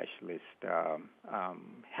a specialist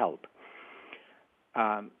help.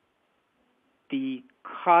 The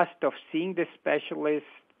cost of seeing the specialist,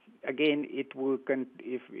 again, it will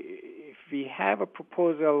if we have a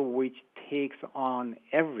proposal which takes on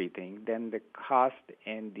everything, then the cost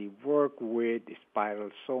and the work would spiral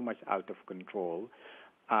so much out of control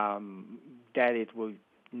that it will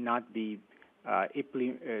not be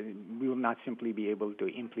we will not simply be able to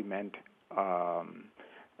implement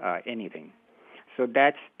anything. So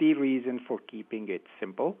that's the reason for keeping it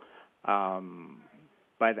simple.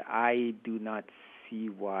 But I do not see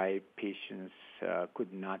why patients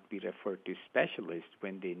could not be referred to specialists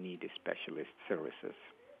when they need specialist services.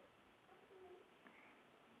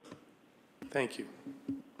 Thank you.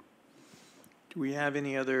 Do we have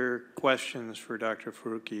any other questions for Dr.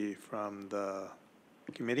 Faruqi from the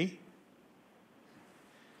committee?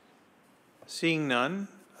 Seeing none,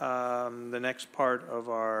 the next part of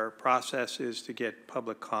our process is to get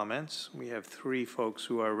public comments. We have 3 folks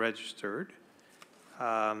who are registered.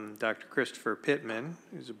 Dr. Christopher Pittman,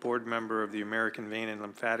 who's a board member of the American Vein and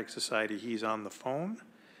Lymphatic Society. He's on the phone.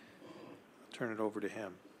 I'll turn it over to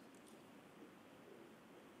him.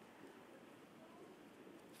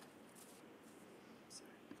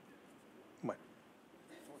 What?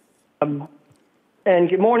 And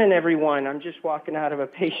good morning, everyone. I'm just walking out of a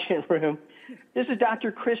patient room. This is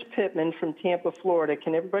Dr. Chris Pittman from Tampa, Florida.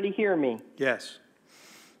 Can everybody hear me? Yes.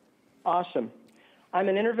 Awesome. I'm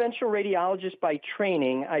an interventional radiologist by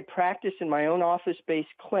training. I practice in my own office-based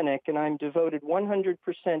clinic, and I'm devoted 100%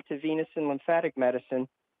 to venous and lymphatic medicine.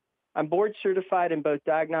 I'm board certified in both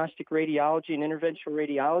diagnostic radiology and interventional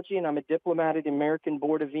radiology, and I'm a diplomat at the American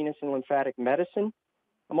Board of Venous and Lymphatic Medicine.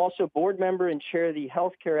 I'm also board member and chair of the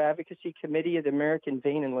Healthcare Advocacy Committee of the American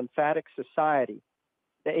Vein and Lymphatic Society.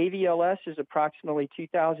 The AVLS is approximately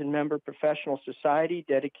 2,000-member professional society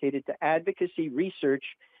dedicated to advocacy, research,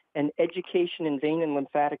 and education in vein and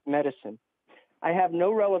lymphatic medicine. I have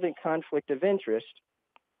no relevant conflict of interest.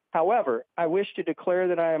 However, I wish to declare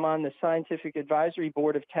that I am on the Scientific Advisory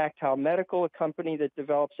Board of Tactile Medical, a company that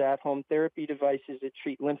develops at-home therapy devices that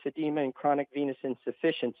treat lymphedema and chronic venous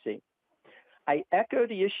insufficiency. I echo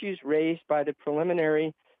the issues raised by the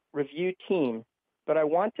preliminary review team, but I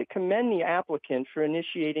want to commend the applicant for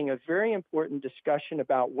initiating a very important discussion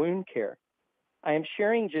about wound care. I am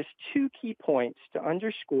sharing just 2 key points to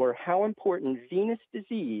underscore how important venous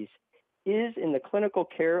disease is in the clinical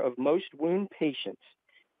care of most wound patients.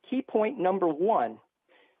 Key point number 1,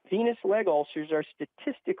 venous leg ulcers are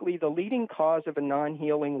statistically the leading cause of a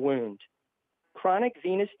non-healing wound. Chronic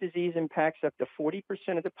venous disease impacts up to 40%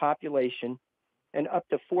 of the population, and up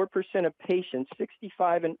to 4% of patients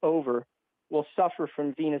 65 and over will suffer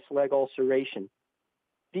from venous leg ulceration.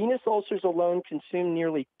 Venous ulcers alone consume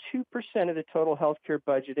nearly 2% of the total healthcare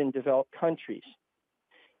budget in developed countries.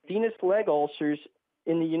 Venous leg ulcers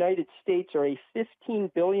in the United States are a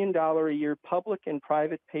 $15 billion a year public and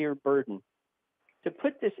private payer burden. To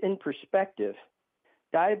put this in perspective,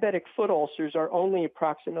 diabetic foot ulcers are only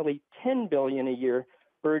approximately $10 billion a year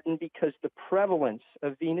burden because the prevalence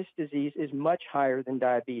of venous disease is much higher than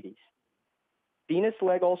diabetes. Venous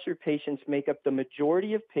leg ulcer patients make up the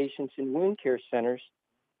majority of patients in wound care centers.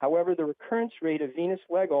 However, the recurrence rate of venous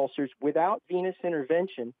leg ulcers without venous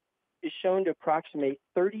intervention is shown to approximate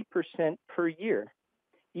 30% per year,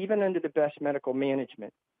 even under the best medical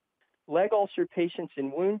management. Leg ulcer patients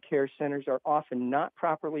in wound care centers are often not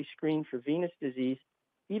properly screened for venous disease,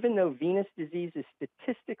 even though venous disease is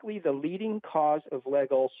statistically the leading cause of leg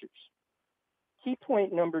ulcers. Key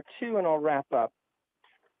point number 2, and I'll wrap up.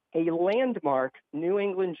 A landmark New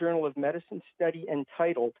England Journal of Medicine study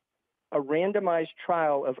entitled A Randomized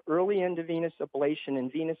Trial of Early Endovenous Ablation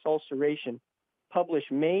and Venous Ulceration,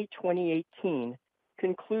 published May 2018,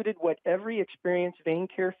 concluded what every experienced vein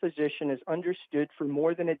care physician has understood for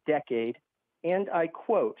more than a decade, and I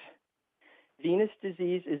quote, "Venous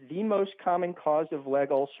disease is the most common cause of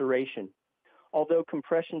leg ulceration. Although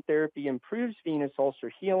compression therapy improves venous ulcer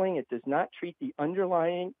healing, it does not treat the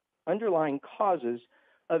underlying causes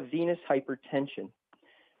of venous hypertension.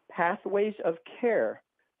 Pathways of care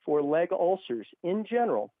for leg ulcers in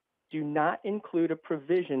general do not include a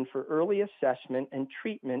provision for early assessment and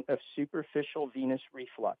treatment of superficial venous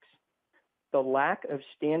reflux. The lack of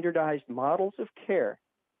standardized models of care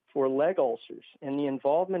for leg ulcers and the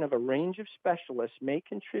involvement of a range of specialists may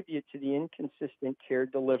contribute to the inconsistent care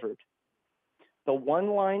delivered." The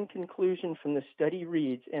one-line conclusion from the study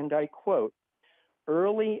reads, and I quote,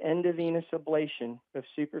 "Early endovenous ablation of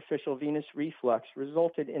superficial venous reflux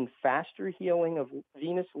resulted in faster healing of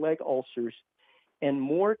venous leg ulcers and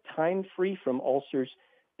more time free from ulcers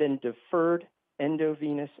than deferred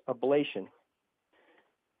endovenous ablation."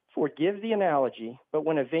 Forgive the analogy, but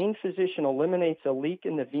when a vein physician eliminates a leak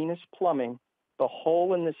in the venous plumbing, the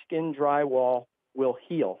hole in the skin drywall will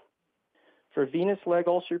heal. For venous leg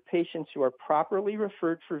ulcer patients who are properly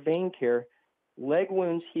referred for vein care, leg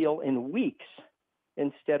wounds heal in weeks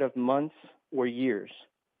instead of months or years.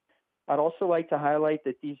 I'd also like to highlight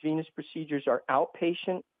that these venous procedures are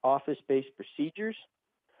outpatient, office-based procedures.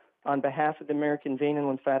 On behalf of the American Vein and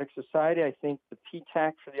Lymphatic Society, I thank the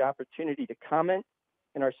PTAC for the opportunity to comment,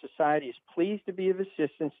 and our society is pleased to be of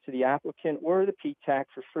assistance to the applicant or the PTAC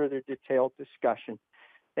for further detailed discussion.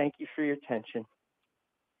 Thank you for your attention.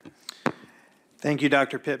 Thank you,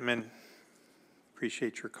 Dr. Pittman.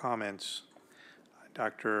 Appreciate your comments.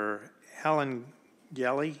 Dr. Helen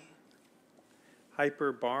Gelly,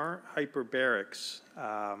 hyperbarics.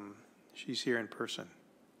 She's here in person.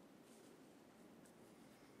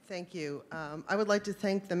 Thank you. I would like to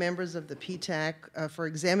thank the members of the PTAC for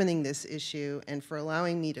examining this issue and for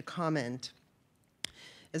allowing me to comment.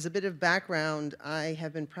 As a bit of background, I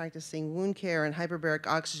have been practicing wound care and hyperbaric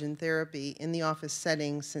oxygen therapy in the office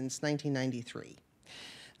setting since 1993.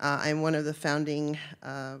 I'm one of the founding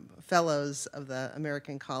fellows of the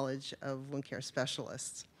American College of Wound Care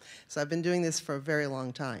Specialists. So I've been doing this for a very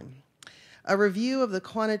long time. A review of the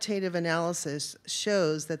quantitative analysis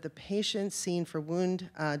shows that the patients seen for wound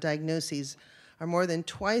diagnoses are more than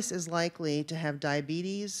twice as likely to have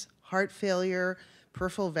diabetes, heart failure,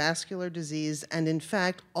 peripheral vascular disease, and in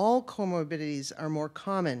fact, all comorbidities are more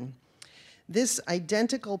common. This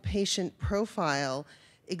identical patient profile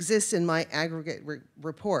exists in my aggregate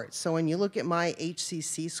report. So when you look at my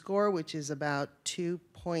HCC score, which is about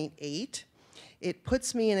 2.8, it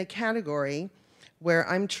puts me in a category where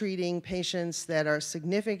I'm treating patients that are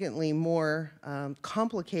significantly more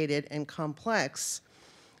complicated and complex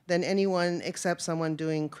than anyone except someone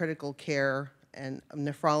doing critical care and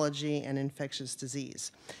nephrology and infectious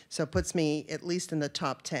disease. So it puts me at least in the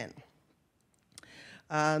top 10.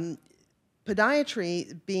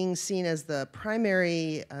 Podiatry, being seen as the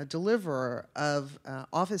primary deliverer of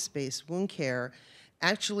office-based wound care,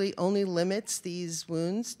 actually only limits these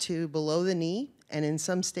wounds to below the knee and in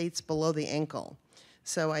some states below the ankle.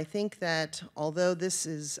 So I think that although this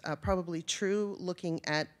is probably true looking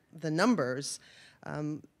at the numbers,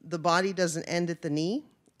 the body doesn't end at the knee,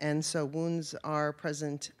 and so wounds are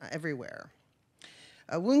present everywhere.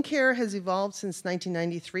 Wound care has evolved since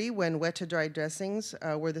 1993 when wet to dry dressings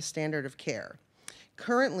were the standard of care.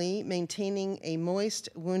 Currently, maintaining a moist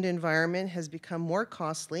wound environment has become more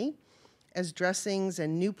costly as dressings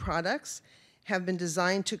and new products have been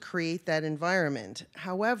designed to create that environment.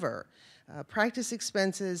 However, practice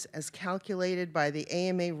expenses as calculated by the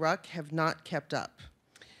AMA RUC have not kept up.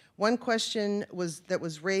 One question that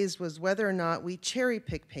was raised was whether or not we cherry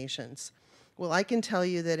pick patients. Well, I can tell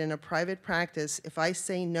you that in a private practice, if I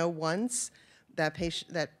say no once,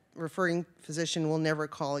 that referring physician will never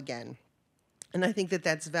call again. And I think that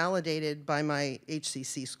that's validated by my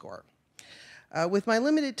HCC score. With my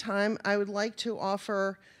limited time, I would like to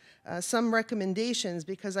offer some recommendations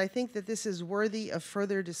because I think that this is worthy of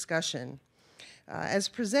further discussion. As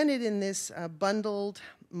presented in this bundled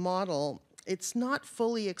model, it's not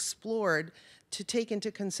fully explored to take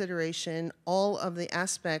into consideration all of the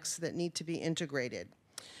aspects that need to be integrated.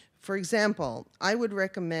 For example, I would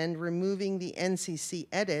recommend removing the NCC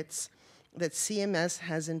edits that CMS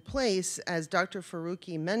has in place. As Dr.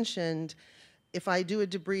 Faruqi mentioned, if I do a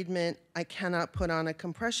debridement, I cannot put on a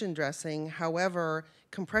compression dressing. However,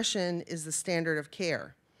 compression is the standard of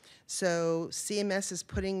care. So CMS is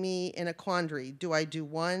putting me in a quandary. Do I do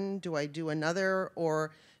one? Do I do another?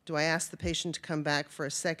 Or do I ask the patient to come back for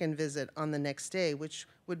a second visit on the next day, which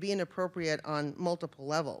would be inappropriate on multiple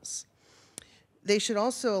levels? They should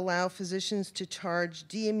also allow physicians to charge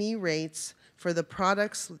DME rates for the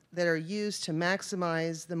products that are used to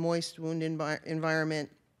maximize the moist wound environment,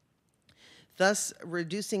 thus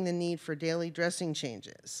reducing the need for daily dressing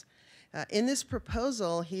changes. In this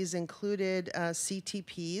proposal, he's included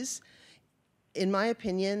CTPs. In my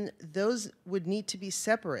opinion, those would need to be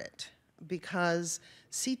separate because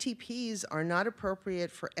CTPs are not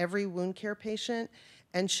appropriate for every wound care patient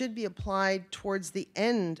and should be applied towards the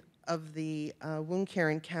end of the wound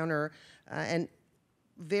care encounter and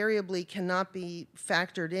variably cannot be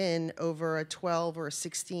factored in over a 12 or a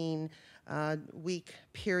 16 week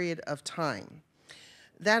period of time.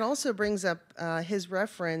 That also brings up his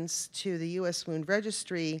reference to the U.S. Wound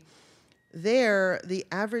Registry. There, the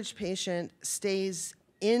average patient stays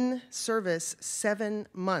in service 7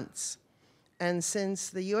 months. And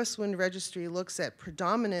since the U.S. Wound Registry looks at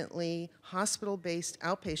predominantly hospital-based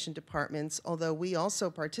outpatient departments, although we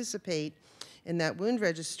also participate in that wound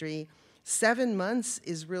registry, 7 months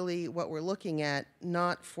is really what we're looking at,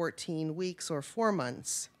 not 14 weeks or 4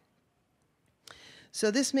 months.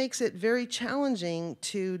 So this makes it very challenging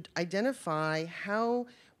to identify how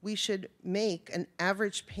we should make an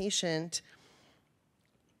average patient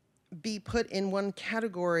be put in one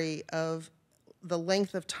category of the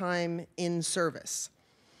length of time in service.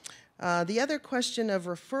 The other question of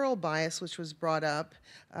referral bias, which was brought up,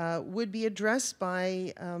 would be addressed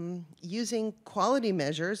by using quality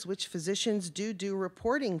measures, which physicians do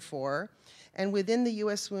reporting for. And within the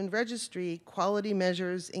U.S. Wound Registry, quality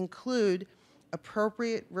measures include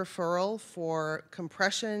appropriate referral for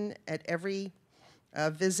compression at every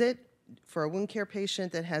visit for a wound care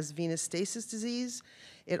patient that has venous stasis disease.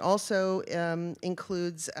 It also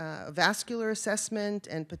includes vascular assessment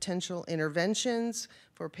and potential interventions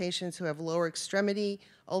for patients who have lower extremity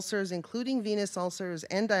ulcers, including venous ulcers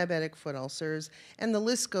and diabetic foot ulcers, and the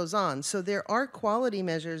list goes on. So there are quality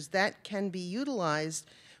measures that can be utilized,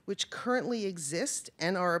 which currently exist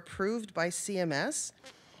and are approved by CMS,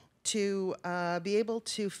 to be able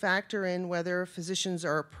to factor in whether physicians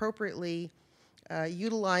are appropriately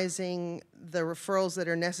utilizing the referrals that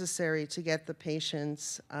are necessary to get the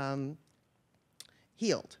patients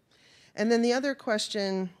healed. And then the other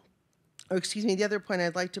question, or excuse me, the other point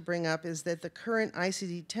I'd like to bring up is that the current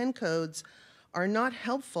ICD-10 codes are not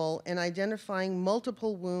helpful in identifying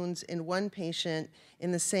multiple wounds in one patient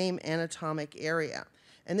in the same anatomic area.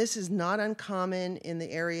 And this is not uncommon in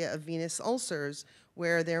the area of venous ulcers,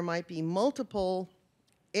 where there might be multiple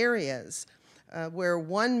areas where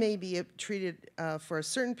one may be treated for a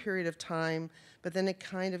certain period of time, but then it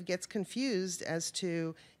kind of gets confused as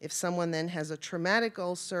to if someone then has a traumatic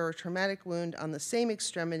ulcer or traumatic wound on the same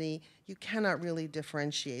extremity, you cannot really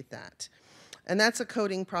differentiate that. And that's a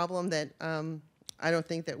coding problem that I don't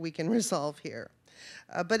think that we can resolve here.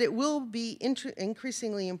 But it will be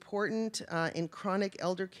increasingly important in chronic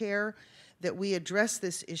elder care that we address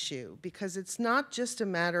this issue, because it's not just a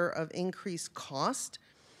matter of increased cost,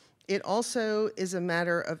 it also is a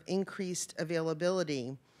matter of increased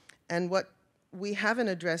availability. And what we haven't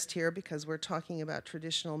addressed here, because we're talking about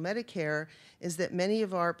traditional Medicare, is that many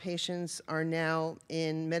of our patients are now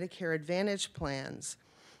in Medicare Advantage plans,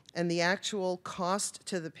 and the actual cost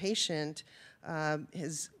to the patient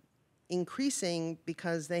is increasing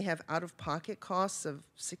because they have out-of-pocket costs of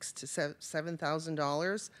 $6,000 to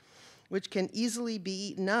 $7,000, which can easily be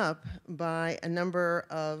eaten up by a number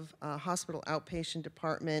of hospital outpatient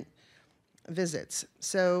department visits.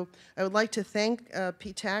 So I would like to thank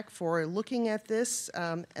PTAC for looking at this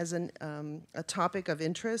as a topic of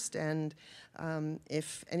interest, and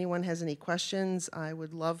if anyone has any questions, I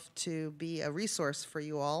would love to be a resource for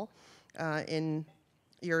you all in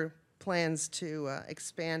your plans to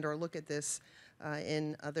expand or look at this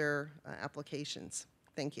in other applications.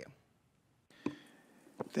 Thank you.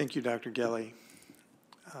 Thank you, Dr. Gelly.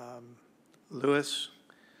 Louis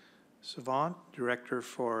Savant, Director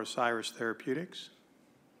for Cyrus Therapeutics.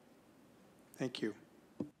 Thank you.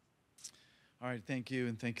 All right, thank you,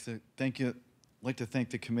 and thank you. I'd like to thank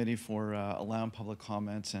the committee for allowing public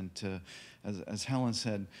comments, and to, as Helen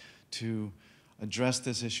said, to address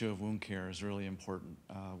this issue of wound care is really important.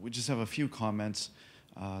 We just have a few comments.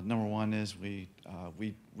 Number one is we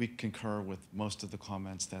concur with most of the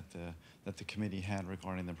comments that the committee had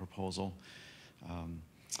regarding the proposal.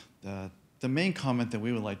 The main comment that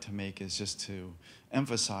we would like to make is just to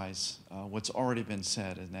emphasize what's already been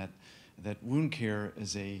said, and that wound care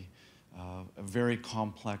is a very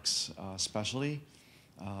complex specialty,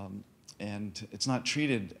 and it's not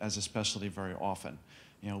treated as a specialty very often.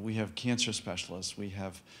 You know, we have cancer specialists, we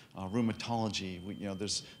have rheumatology,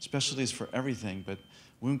 there's specialties for everything, but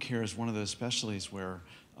wound care is one of those specialties where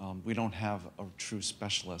we don't have a true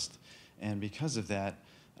specialist. And because of that,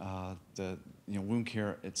 wound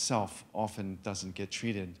care itself often doesn't get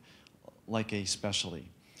treated like a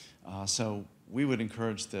specialty. So we would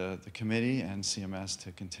encourage the committee and CMS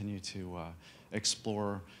to continue to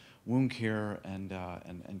explore wound care and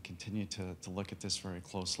continue to look at this very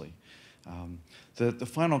closely. The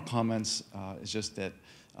final comments is just that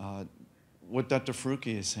what Dr.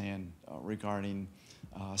 Faruqi is saying regarding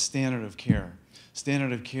standard of care.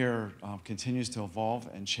 Standard of care continues to evolve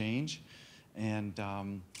and change, and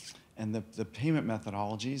the payment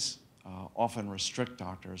methodologies often restrict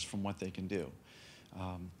doctors from what they can do.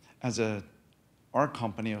 Our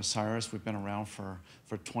company, Osiris, we've been around for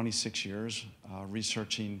 26 years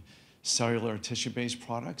researching cellular tissue-based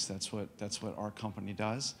products. That's what our company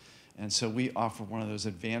does. And so we offer one of those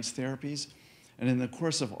advanced therapies. And in the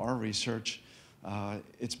course of our research,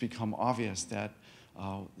 it's become obvious that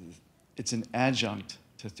it's an adjunct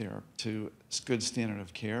to good standard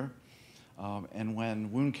of care. And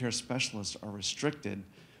when wound care specialists are restricted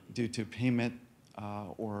due to payment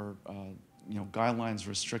or guidelines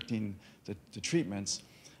restricting the treatments,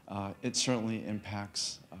 it certainly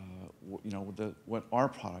impacts what our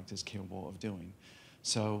product is capable of doing.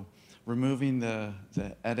 So removing the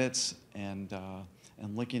edits and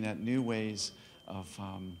looking at new ways of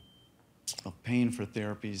paying for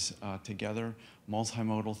therapies together,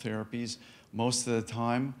 multimodal therapies. Most of the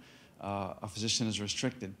time, a physician is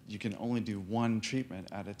restricted. You can only do one treatment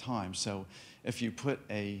at a time. So if you put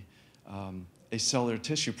a cellular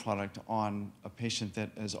tissue product on a patient that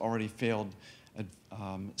has already failed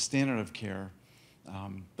standard of care,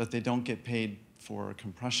 but they don't get paid for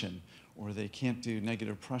compression, or they can't do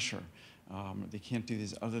negative pressure, they can't do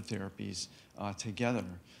these other therapies together,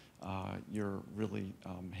 you're really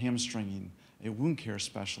hamstringing a wound care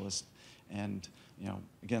specialist. And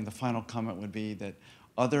again, the final comment would be that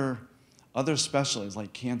other specialties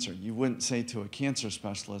like cancer, you wouldn't say to a cancer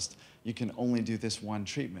specialist, you can only do this one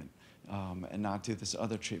treatment and not do this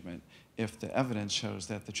other treatment if the evidence shows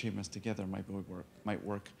that the treatments together might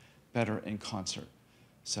work better in concert.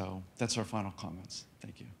 So that's our final comments.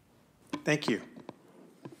 Thank you. Thank you.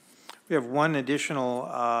 We have one additional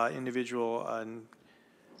individual,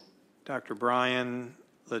 Dr. Brian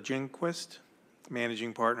Lejenquist,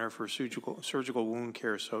 Managing Partner for Surgical Wound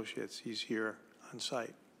Care Associates. He's here on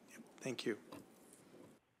site. Yep. Thank you.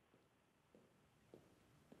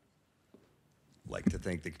 I'd like to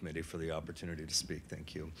thank the committee for the opportunity to speak.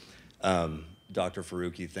 Thank you. Dr.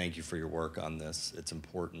 Faruqi, thank you for your work on this. It's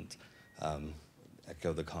important.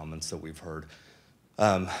 Echo the comments that we've heard.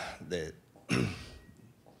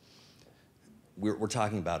 We're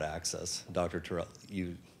talking about access. Dr. Terrell,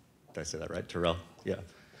 did I say that right? Terrell? Yeah.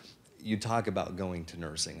 You talk about going to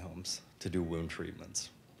nursing homes to do wound treatments,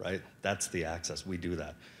 right? That's the access. We do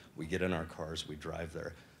that. We get in our cars, we drive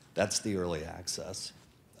there. That's the early access.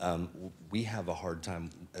 We have a hard time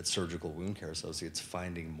at Surgical Wound Care Associates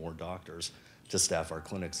finding more doctors to staff our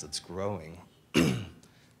clinics. That's growing.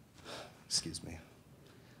 Excuse me.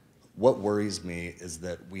 What worries me is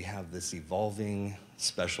that we have this evolving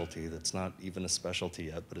specialty that's not even a specialty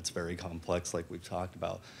yet, but it's very complex like we've talked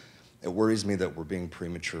about. It worries me that we're being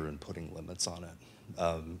premature in putting limits on it.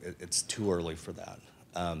 It's too early for that.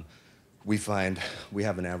 We find we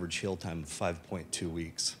have an average heal time of 5.2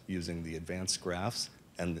 weeks using the advanced grafts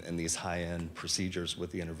and these high-end procedures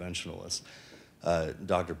with the interventionalists.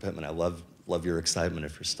 Dr. Pittman, I love love your excitement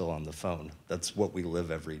if you're still on the phone. That's what we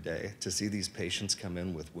live every day. To see these patients come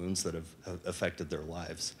in with wounds that have affected their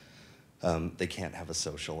lives. They can't have a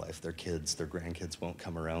social life. Their kids, their grandkids won't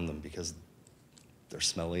come around them because they're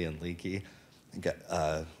smelly and leaky. You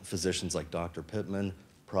got physicians like Dr. Pittman,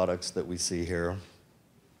 products that we see here,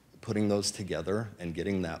 putting those together and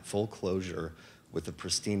getting that full closure with a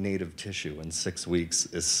pristine native tissue in 6 weeks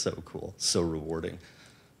is so cool, so rewarding.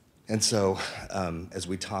 And so as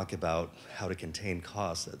we talk about how to contain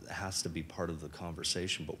costs, it has to be part of the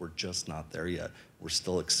conversation, but we're just not there yet. We're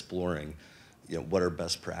still exploring, what are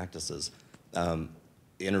best practices.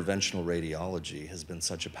 Interventional radiology has been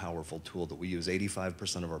such a powerful tool that we use.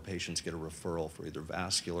 85% of our patients get a referral for either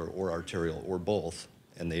vascular or arterial or both,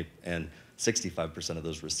 and 65% of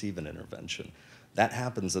those receive an intervention. That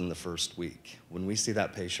happens in the first week. When we see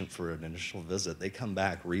that patient for an initial visit, they come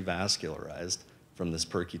back revascularized from this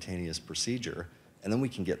percutaneous procedure, and then we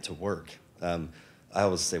can get to work. I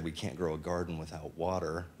always say we can't grow a garden without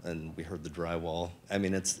water, and we heard the drywall. I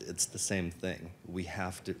mean, it's the same thing. We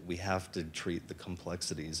have to treat the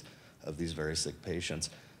complexities of these very sick patients.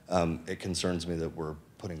 It concerns me that we're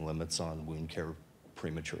putting limits on wound care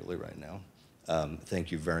prematurely right now.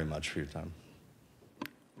 Thank you very much for your time.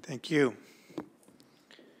 Thank you.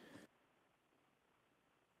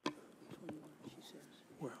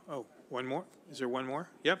 Oh, one more? Is there one more?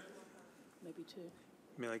 Yep. Maybe two.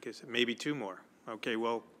 I mean, like I said, maybe two more. Okay,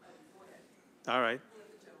 well, all right.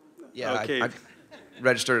 Yeah, okay. I've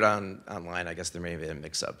registered online. I guess there may be a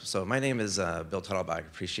mix-up. So my name is Bill Tuttlebach. I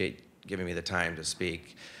appreciate giving me the time to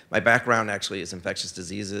speak. My background actually is infectious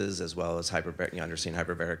diseases as well as understanding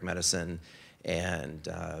hyperbaric medicine and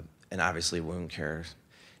obviously wound care.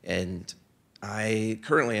 And I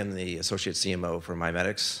currently am the associate CMO for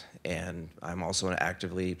MiMedx, and I'm also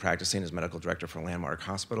actively practicing as medical director for Landmark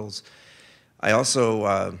Hospitals. I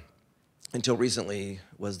also, until recently,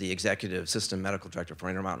 was the executive system medical director for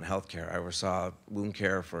Intermountain Healthcare. I oversaw wound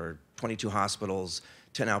care for 22 hospitals,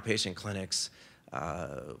 10 outpatient clinics.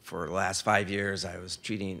 For the last 5 years, I was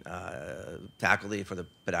treating faculty for the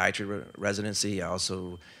podiatry residency. I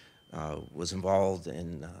also was involved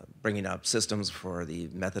in bringing up systems for the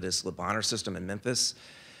Methodist Le Bonheur system in Memphis.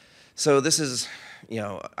 So this is,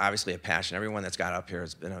 obviously a passion. Everyone that's got up here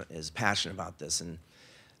is passionate about this. And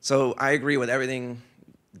so I agree with everything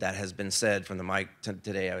that has been said from the mic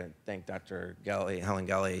today. I thank Dr. Helen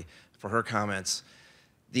Gelly, for her comments.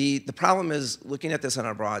 The problem is, looking at this on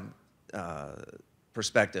a broad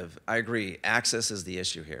perspective, I agree, access is the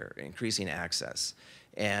issue here, increasing access.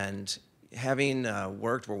 And having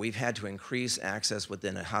worked where we've had to increase access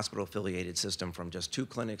within a hospital-affiliated system from just 2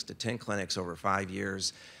 clinics to 10 clinics over 5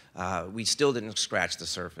 years, we still didn't scratch the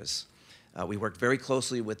surface. We worked very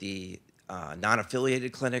closely with the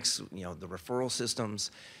non-affiliated clinics, the referral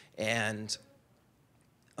systems, and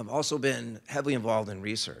I've also been heavily involved in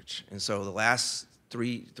research. And so the last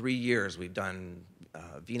three years, we've done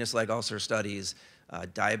venous leg ulcer studies,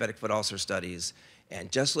 diabetic foot ulcer studies, and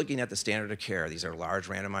just looking at the standard of care, these are large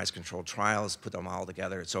randomized controlled trials, put them all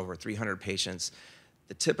together, it's over 300 patients.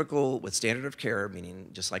 The typical with standard of care, meaning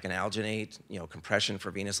just like an alginate, compression for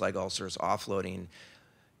venous leg ulcers, offloading,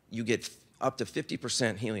 you get up to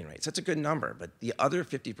 50% healing rates. That's a good number, but the other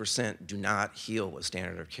 50% do not heal with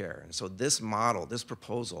standard of care. And so this model, this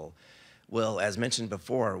proposal, will, as mentioned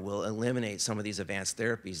before, will eliminate some of these advanced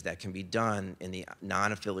therapies that can be done in the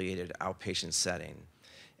non-affiliated outpatient setting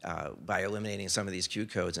by eliminating some of these Q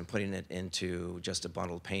codes and putting it into just a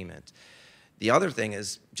bundled payment. The other thing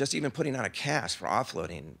is just even putting on a cast for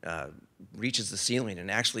offloading reaches the ceiling and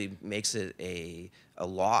actually makes it a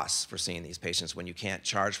loss for seeing these patients when you can't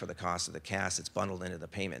charge for the cost of the cast. It's bundled into the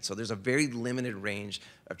payment. So there's a very limited range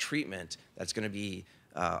of treatment that's going to be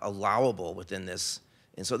allowable within this.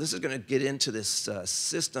 And so this is going to get into this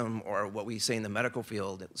system, or what we say in the medical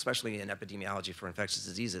field, especially in epidemiology for infectious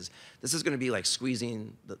diseases, this is going to be like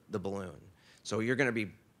squeezing the balloon. So you're going to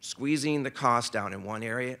be squeezing the cost down in one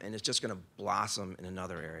area, and it's just going to blossom in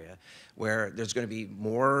another area, where there's going to be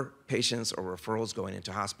more patients or referrals going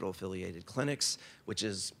into hospital-affiliated clinics, which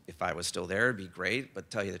is, if I was still there, it'd be great, but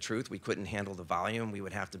tell you the truth, we couldn't handle the volume. We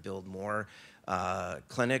would have to build more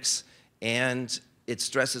clinics, and it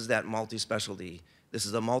stresses that multi-specialty. This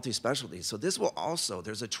is a multi-specialty. So this will also,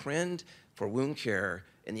 there's a trend for wound care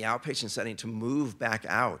in the outpatient setting to move back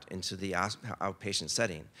out into the outpatient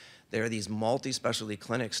setting. There are these multi-specialty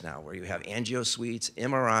clinics now where you have angio suites,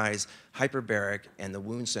 MRIs, hyperbaric, and the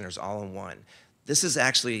wound centers all in one. This is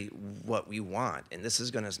actually what we want, and this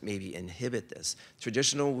is going to maybe inhibit this.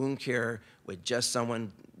 Traditional wound care with just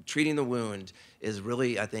someone treating the wound is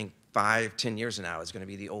really, I think, 5, 10 years from now is going to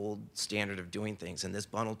be the old standard of doing things, and this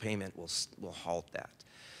bundled payment will halt that.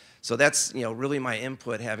 So that's, really my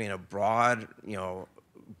input, having a broad,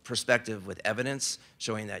 perspective with evidence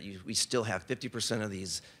showing that we still have 50% of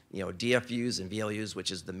these, DFUs and VLUs,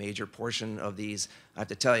 which is the major portion of these. I have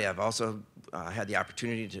to tell you, I've also had the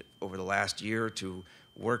opportunity to, over the last year, to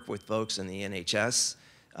work with folks in the NHS,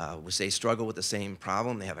 which they struggle with the same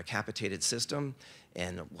problem. They have a capitated system,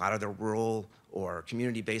 and a lot of their rural or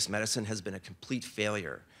community-based medicine has been a complete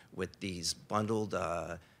failure with these bundled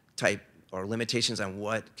type or limitations on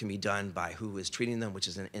what can be done by who is treating them, which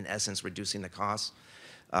is in essence reducing the cost.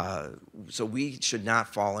 So we should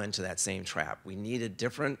not fall into that same trap. We need a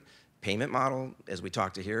different payment model, as we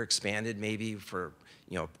talked to here, expanded maybe for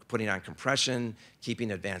putting on compression,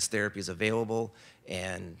 keeping advanced therapies available,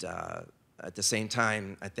 and at the same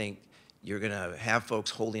time, I think you're going to have folks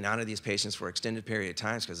holding on to these patients for extended period of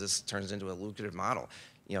times because this turns into a lucrative model.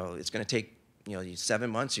 It's going to take 7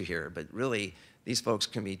 months you hear, but really these folks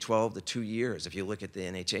can be 12 to 2 years if you look at the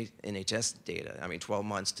NHS data. I mean, 12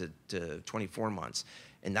 months to 24 months.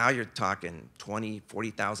 And now you're talking $20,000,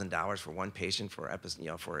 $40,000 for one patient for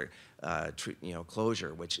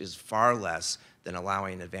closure, which is far less than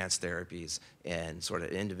allowing advanced therapies and sort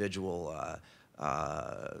of individual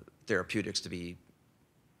therapeutics to be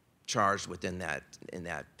charged within that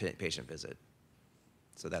patient visit.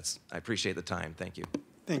 So I appreciate the time. Thank you.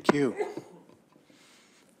 Thank you.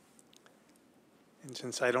 And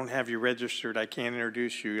since I don't have you registered, I can't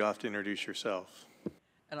introduce you. You'll have to introduce yourself.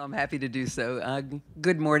 And I'm happy to do so.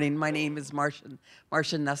 Good morning. My name is Marcia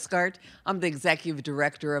Nuskart. I'm the Executive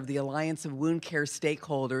Director of the Alliance of Wound Care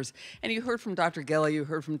Stakeholders. And you heard from Dr. Gelly, you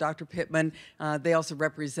heard from Dr. Pittman. They also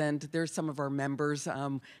represent, they're some of our members.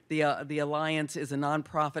 The Alliance is a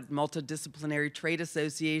nonprofit multidisciplinary trade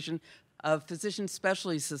association of physician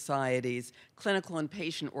specialty societies, clinical and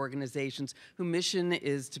patient organizations whose mission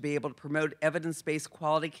is to be able to promote evidence-based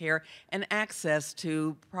quality care and access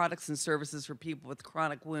to products and services for people with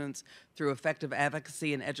chronic wounds through effective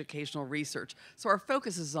advocacy and educational research. So our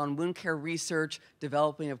focus is on wound care research,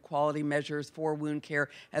 developing of quality measures for wound care,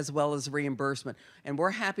 as well as reimbursement. And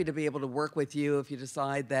we're happy to be able to work with you if you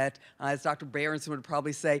decide that, as Dr. Berenson would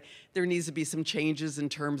probably say, there needs to be some changes in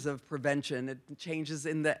terms of prevention, changes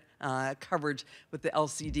in the coverage with the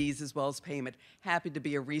LCDs as well as payment. Happy to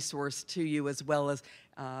be a resource to you as well as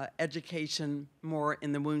education more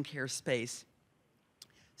in the wound care space.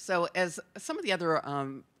 So as some of the other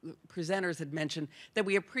presenters had mentioned, that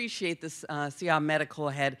we appreciate this Seha Medical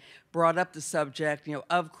had brought up the subject,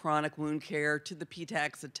 of chronic wound care to the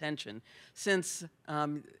PTAC's attention, since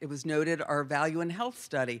it was noted our Value in Health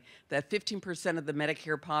study that 15% of the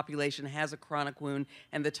Medicare population has a chronic wound,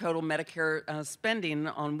 and the total Medicare spending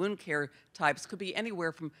on wound care types could be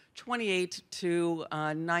anywhere from 28 to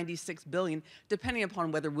 96 billion, depending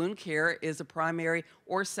upon whether wound care is a primary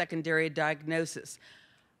or secondary diagnosis.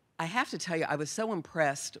 I have to tell you, I was so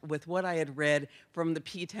impressed with what I had read from the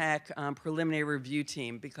PTAC preliminary review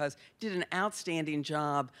team, because it did an outstanding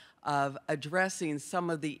job of addressing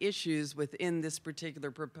some of the issues within this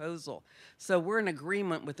particular proposal. So we're in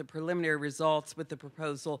agreement with the preliminary results with the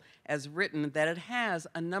proposal as written, that it has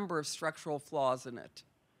a number of structural flaws in it,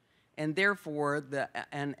 and therefore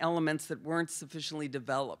and elements that weren't sufficiently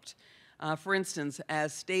developed. For instance,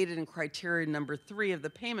 as stated in criteria number 3 of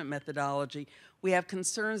the payment methodology, we have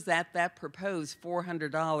concerns that that proposed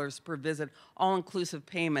 $400 per visit all-inclusive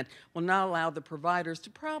payment will not allow the providers to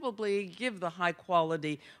probably give the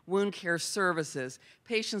high-quality wound care services.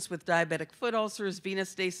 Patients with diabetic foot ulcers, venous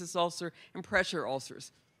stasis ulcer, and pressure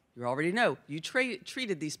ulcers. You already know, you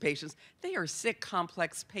treated these patients. They are sick,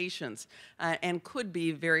 complex patients and could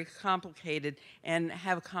be very complicated and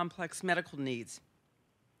have complex medical needs.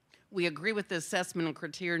 We agree with the assessment on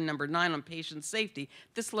criteria number 9 on patient safety.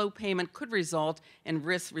 This low payment could result in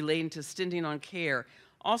risks relating to stinting on care.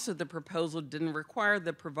 Also, the proposal didn't require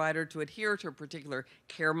the provider to adhere to a particular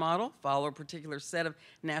care model, follow a particular set of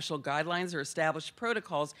national guidelines or established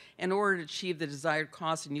protocols in order to achieve the desired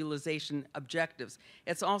cost and utilization objectives.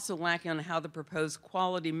 It's also lacking on how the proposed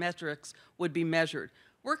quality metrics would be measured.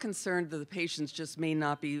 We're concerned that the patients just may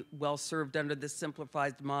not be well served under this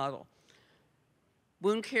simplified model.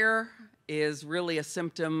 Wound care is really a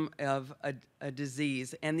symptom of a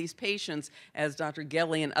disease, and these patients, as Dr.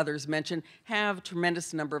 Gelly and others mentioned, have a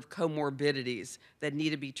tremendous number of comorbidities that need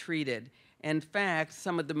to be treated. In fact,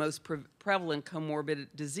 some of the most prevalent comorbid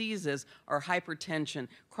diseases are hypertension,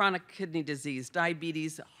 chronic kidney disease,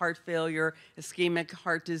 diabetes, heart failure, ischemic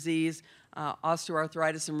heart disease,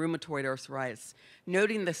 osteoarthritis, and rheumatoid arthritis.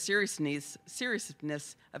 Noting the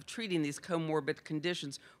seriousness of treating these comorbid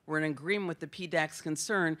conditions, we're in agreement with the PTAC's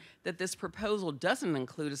concern that this proposal doesn't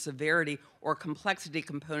include a severity or complexity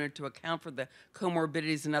component to account for the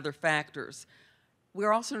comorbidities and other factors.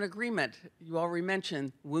 We're also in agreement, you already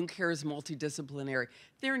mentioned, wound care is multidisciplinary.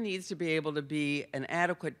 There needs to be able to be an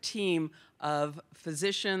adequate team of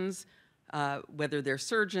physicians, whether they're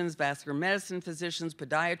surgeons, vascular medicine physicians,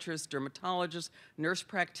 podiatrists, dermatologists, nurse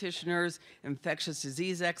practitioners, infectious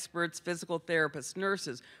disease experts, physical therapists,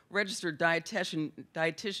 nurses, registered dietitian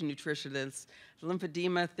nutritionists,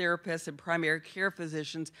 lymphedema therapists, and primary care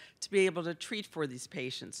physicians to be able to treat for these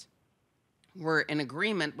patients. We're in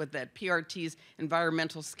agreement with that PRT's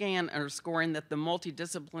environmental scan, underscoring that the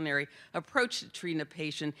multidisciplinary approach to treating a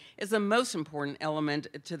patient is the most important element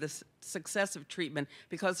to the success of treatment,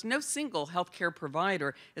 because no single healthcare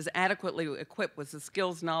provider is adequately equipped with the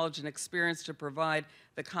skills, knowledge, and experience to provide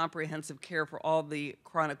the comprehensive care for all the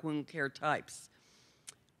chronic wound care types.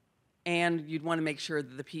 And you'd want to make sure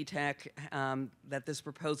that the PTAC, that this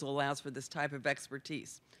proposal allows for this type of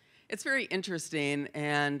expertise. It's very interesting,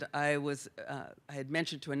 and I had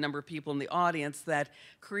mentioned to a number of people in the audience that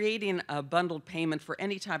creating a bundled payment for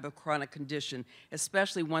any type of chronic condition,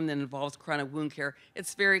 especially one that involves chronic wound care,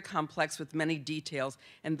 it's very complex with many details,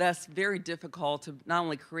 and thus very difficult to not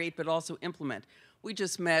only create but also implement. We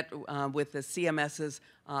just met with the CMS's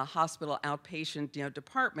hospital outpatient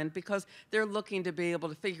department, because they're looking to be able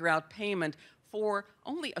to figure out payment for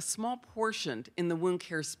only a small portion in the wound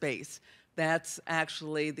care space. That's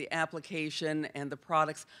actually the application and the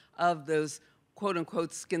products of those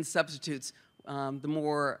quote-unquote skin substitutes. The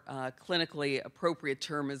more clinically appropriate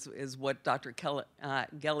term is what Dr.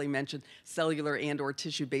 Gelly mentioned, cellular and or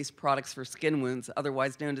tissue-based products for skin wounds,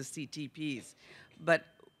 otherwise known as CTPs. But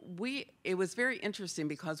it was very interesting,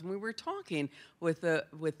 because when we were talking with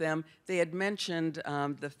them, they had mentioned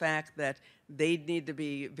the fact that they need to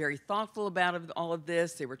be very thoughtful about all of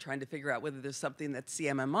this. They were trying to figure out whether there's something that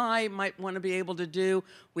CMMI might want to be able to do.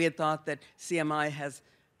 We had thought that CMI has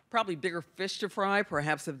probably bigger fish to fry.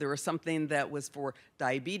 Perhaps if there was something that was for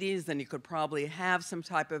diabetes, then you could probably have some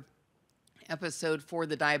type of episode for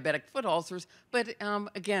the diabetic foot ulcers. But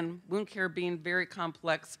again, wound care being very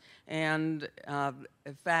complex, and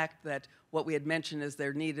the fact that what we had mentioned is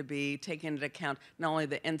there need to be taken into account not only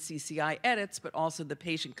the NCCI edits, but also the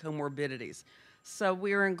patient comorbidities. So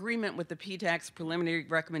we are in agreement with the PTAC's preliminary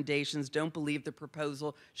recommendations. Don't believe the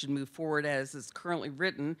proposal should move forward as is currently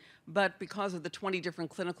written, but because of the 20 different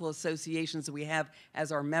clinical associations that we have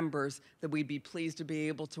as our members, that we'd be pleased to be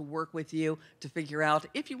able to work with you to figure out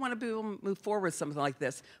if you want to be able to move forward with something like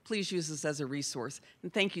this. Please use this as a resource.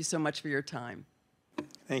 And thank you so much for your time.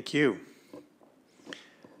 Thank you.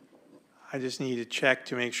 I just need to check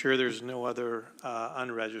to make sure there's no other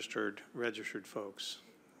registered folks.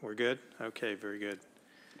 We're good? Okay, very good.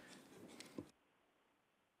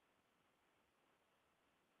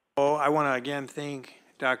 Oh, I want to again thank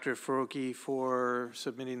Dr. Faruqi for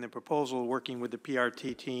submitting the proposal, working with the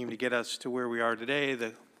PRT team to get us to where we are today.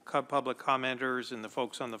 The public commenters and the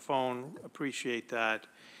folks on the phone appreciate that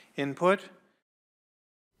input.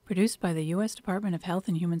 Produced by the U.S. Department of Health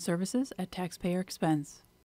and Human Services at taxpayer expense.